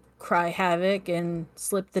to cry havoc and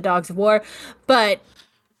slip the dogs of war. But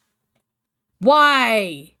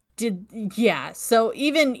why so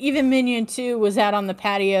even Minion 2 was out on the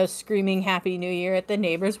patio screaming Happy New Year at the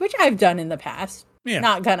neighbors, which I've done in the past. Yeah.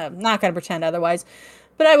 Not gonna pretend otherwise.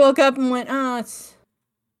 But I woke up and went, oh, it's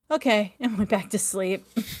okay, and went back to sleep.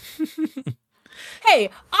 Hey,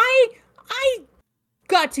 I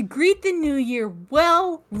got to greet the new year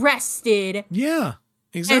well rested. Yeah,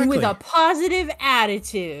 exactly. And with a positive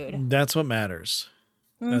attitude. That's what matters.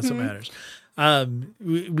 That's what matters.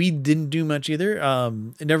 We didn't do much either.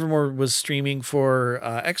 Nevermore was streaming for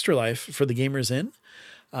Extra Life for the Gamers Inn.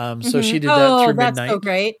 So she did that through midnight. That's so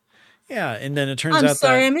great. Yeah, and then it turns out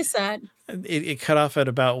I missed that. It cut off at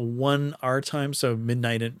about 1 our time, so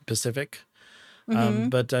midnight in Pacific.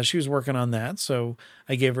 But she was working on that, so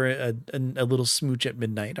I gave her a little smooch at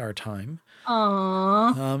midnight our time.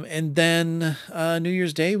 Aww. And then New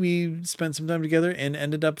Year's Day, we spent some time together and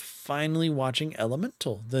ended up finally watching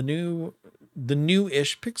Elemental, the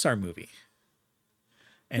new-ish Pixar movie.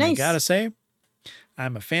 And I gotta say,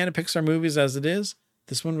 I'm a fan of Pixar movies as it is.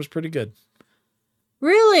 This one was pretty good.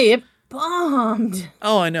 Really? It bombed.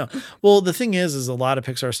 Oh, I know. Well, the thing is a lot of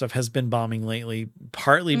Pixar stuff has been bombing lately,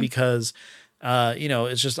 partly because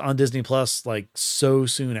it's just on Disney Plus like so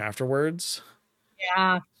soon afterwards.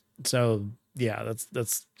 Yeah. So yeah,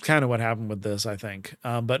 that's kind of what happened with this, I think.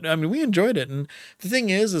 But I mean, we enjoyed it, and the thing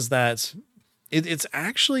is that it's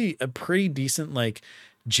actually a pretty decent like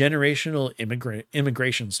generational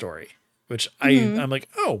immigration story, which I'm like,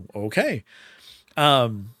 oh, okay.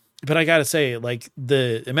 but I gotta say, like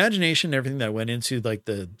the imagination and everything that went into like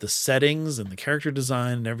the settings and the character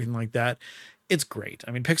design and everything like that, it's great.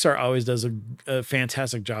 I mean, Pixar always does a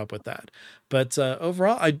fantastic job with that. But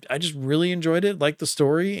overall, I just really enjoyed it, liked the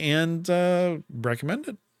story, and recommend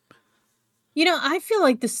it. I feel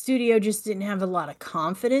like the studio just didn't have a lot of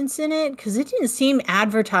confidence in it because it didn't seem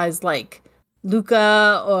advertised like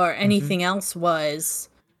Luca or anything else was.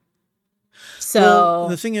 So well,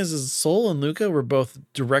 the thing is Soul and Luca were both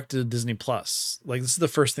directed to Disney Plus. Like this is the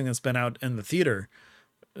first thing that's been out in the theater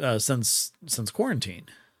since quarantine.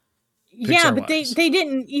 Yeah, but they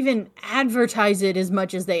didn't even advertise it as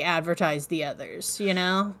much as they advertised the others,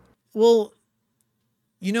 Well,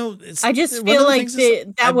 I just feel like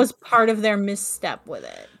that was part of their misstep with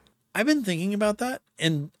it. I've been thinking about that,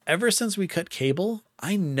 and ever since we cut cable,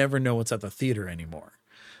 I never know what's at the theater anymore.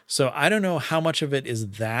 So I don't know how much of it is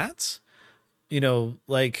that.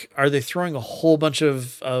 Like, are they throwing a whole bunch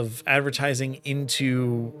of advertising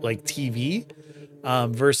into like TV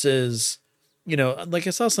versus, like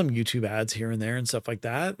I saw some YouTube ads here and there and stuff like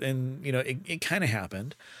that. And, it kind of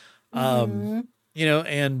happened, and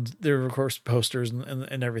there were of course posters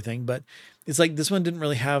and everything, but it's like, this one didn't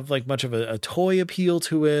really have like much of a toy appeal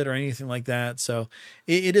to it or anything like that. So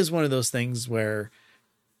it is one of those things where,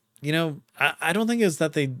 I don't think it's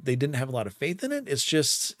that they didn't have a lot of faith in it. It's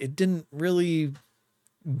just, it didn't really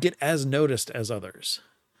get as noticed as others.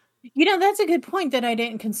 That's a good point that I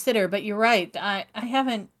didn't consider, but you're right. I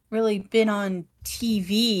haven't really been on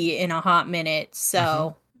TV in a hot minute.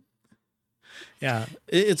 So yeah,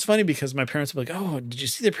 it's funny because my parents were like, "Oh, did you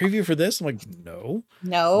see the preview for this?" I'm like, "No.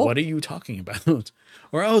 What are you talking about?"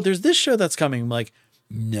 Or, "Oh, there's this show that's coming." I'm like,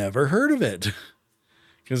 "Never heard of it."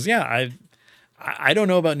 Because I don't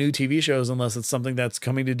know about new TV shows unless it's something that's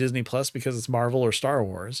coming to Disney Plus because it's Marvel or Star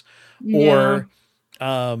Wars, or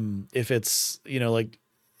if it's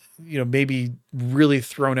maybe really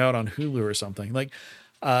thrown out on Hulu or something. Like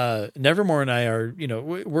Nevermore and I are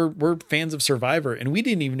we're fans of Survivor, and we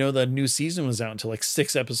didn't even know that a new season was out until like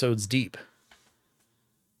 6 episodes deep.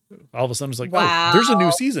 All of a sudden it's like, wow. Oh, there's a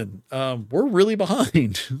new season. We're really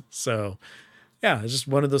behind. So yeah, it's just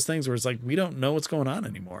one of those things where it's like we don't know what's going on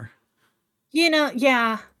anymore.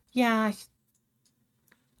 Yeah.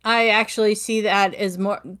 I actually see that as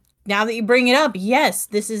more, now that you bring it up, yes,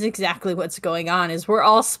 this is exactly what's going on, is we're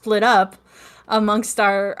all split up amongst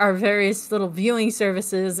our various little viewing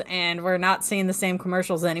services, and we're not seeing the same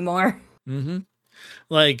commercials anymore. Mm-hmm.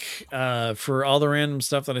 Like, for all the random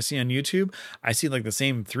stuff that I see on YouTube, I see like the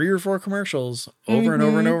same 3 or 4 commercials over and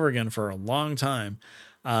over and over again for a long time.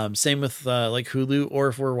 Same with like Hulu, or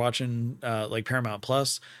if we're watching like Paramount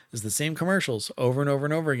Plus, is the same commercials over and over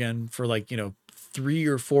and over again for like 3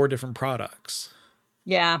 or 4 different products.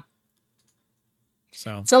 Yeah.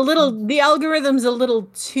 So it's the algorithm's a little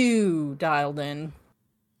too dialed in.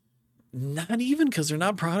 Not even, because they're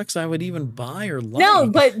not products I would even buy or like. No,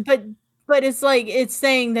 but it's like, it's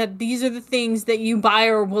saying that these are the things that you buy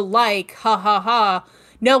or will like. Ha ha ha.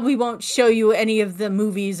 No, we won't show you any of the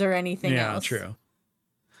movies or anything else. Yeah, true.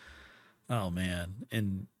 Oh man.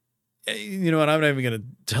 And you know what? I'm not even going to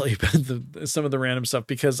tell you about some of the random stuff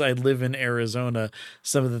because I live in Arizona.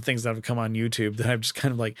 Some of the things that have come on YouTube that I'm just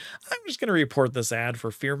kind of like, I'm just going to report this ad for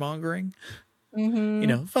fear mongering.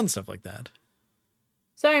 Fun stuff like that.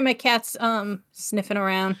 Sorry, my cat's sniffing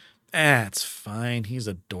around. It's fine. He's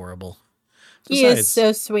adorable. Besides, he is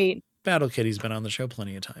so sweet. Battle Kitty's been on the show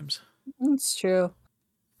plenty of times. It's true.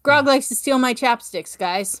 Grog likes to steal my chapsticks,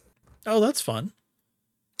 guys. Oh, that's fun.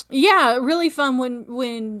 Yeah, really fun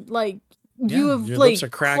when like you have your like lips are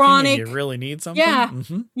cracking chronic, and you really need something.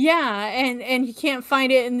 Yeah, and you can't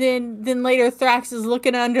find it, and then later Thrax is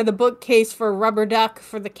looking under the bookcase for a rubber duck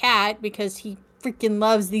for the cat because he freaking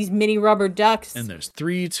loves these mini rubber ducks. And there's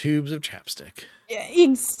 3 tubes of chapstick. Yeah,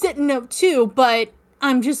 he's sitting up too, but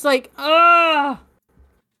I'm just like, ah.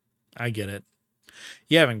 I get it.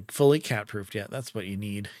 You haven't fully cat proofed yet. That's what you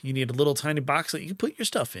need. You need a little tiny box that you can put your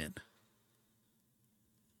stuff in.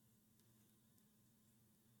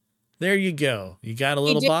 There you go. You got a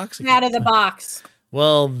little box? Out of the box.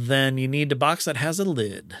 Well, then you need a box that has a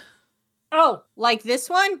lid. Oh, like this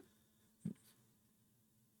one?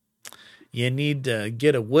 You need to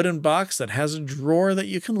get a wooden box that has a drawer that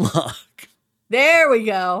you can lock. There we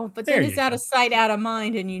go. But then it's out of sight, out of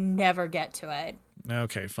mind, and you never get to it.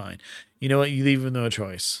 Okay, fine. You know what? You leave with no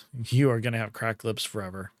choice. You are going to have cracked lips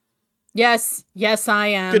forever. Yes, I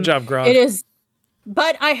am. Good job, Grog. It is.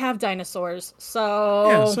 But I have dinosaurs, so...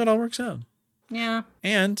 Yeah, so it all works out. Yeah.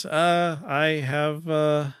 And I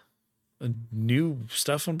have new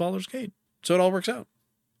stuff on Baldur's Gate, so it all works out.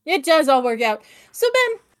 It does all work out. So,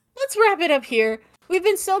 Ben, let's wrap it up here we've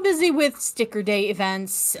been so busy with Sticker Day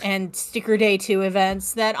events and Sticker Day 2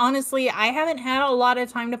 events that honestly, I haven't had a lot of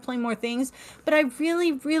time to play more things, but I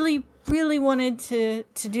really, really, really wanted to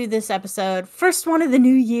do this episode. First one of the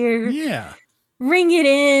new year. Yeah. Ring it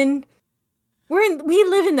in. We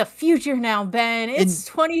live in the future now, Ben. It's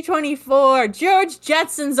 2024. George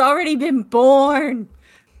Jetson's already been born.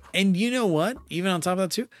 And you know what? Even on top of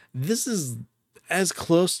that too, this is as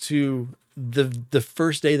close to the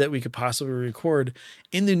first day that we could possibly record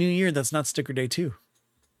in the new year. That's not Sticker Day 2.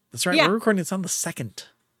 That's right. Yeah. We're recording this on the 2nd.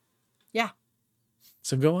 Yeah.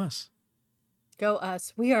 So go us. Go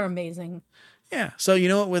us. We are amazing. Yeah. So you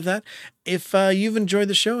know what, with that, if you've enjoyed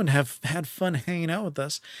the show and have had fun hanging out with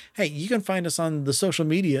us, hey, you can find us on the social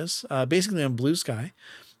medias, basically on Blue Sky.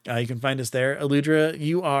 You can find us there. Aludra,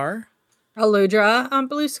 you are? Aludra on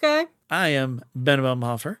Blue Sky. I am Ben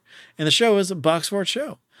Baumhofer, and the show is a Box Fort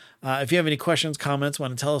Show. If you have any questions, comments,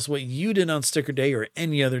 want to tell us what you did on Sticker Day or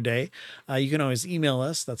any other day, you can always email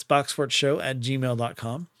us. That's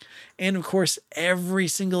boxfortshow@gmail.com. And of course, every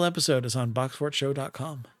single episode is on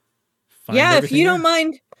boxfortshow.com. Yeah, if you don't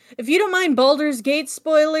mind Baldur's Gate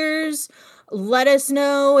spoilers, let us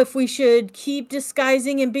know if we should keep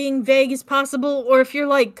disguising and being vague as possible, or if you're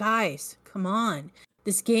like, guys, come on.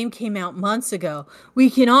 This game came out months ago. We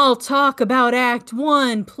can all talk about Act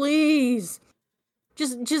 1, please.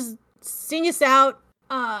 Just sing us out.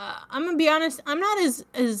 I'm gonna be honest, I'm not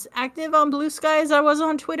as active on Blue Sky as I was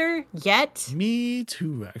on Twitter yet. Me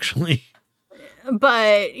too, actually.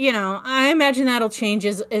 But, I imagine that'll change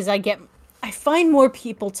as I find more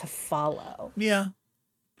people to follow. Yeah.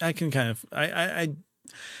 I can kind of, I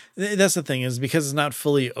that's the thing, is because it's not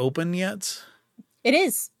fully open yet. It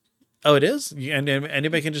is. Oh, it is? And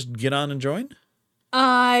anybody can just get on and join?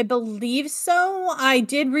 I believe so. I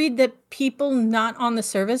did read that people not on the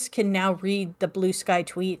service can now read the Blue Sky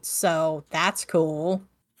tweets, so that's cool.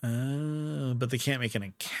 But they can't make an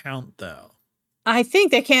account, though. I think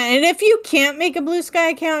they can. And if you can't make a Blue Sky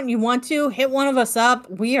account and you want to, hit one of us up.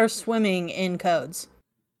 We are swimming in codes.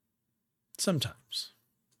 Sometimes.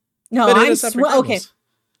 No, I'm okay.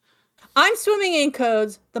 I'm swimming in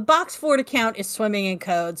codes. The Box Fort account is swimming in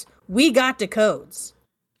codes. We got the codes.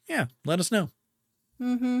 Yeah, let us know.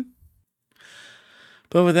 Mm-hmm.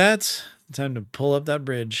 But with that, time to pull up that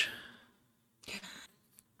bridge.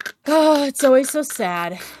 Oh, it's always so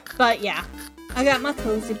sad. But yeah, I got my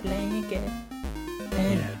cozy blanket.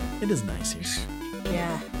 Yeah, it is nice here.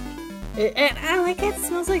 Yeah. And I like it. It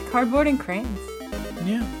smells like cardboard and crayons.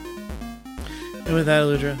 Yeah. And with that,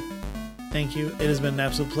 Aludra, thank you. It has been an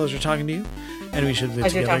absolute pleasure talking to you. And we should live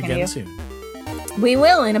together again soon. We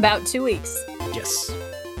will in about 2 weeks. Yes.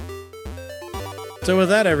 So with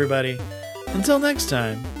that, everybody, until next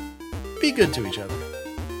time, be good to each other.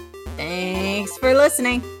 Thanks for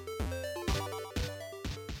listening.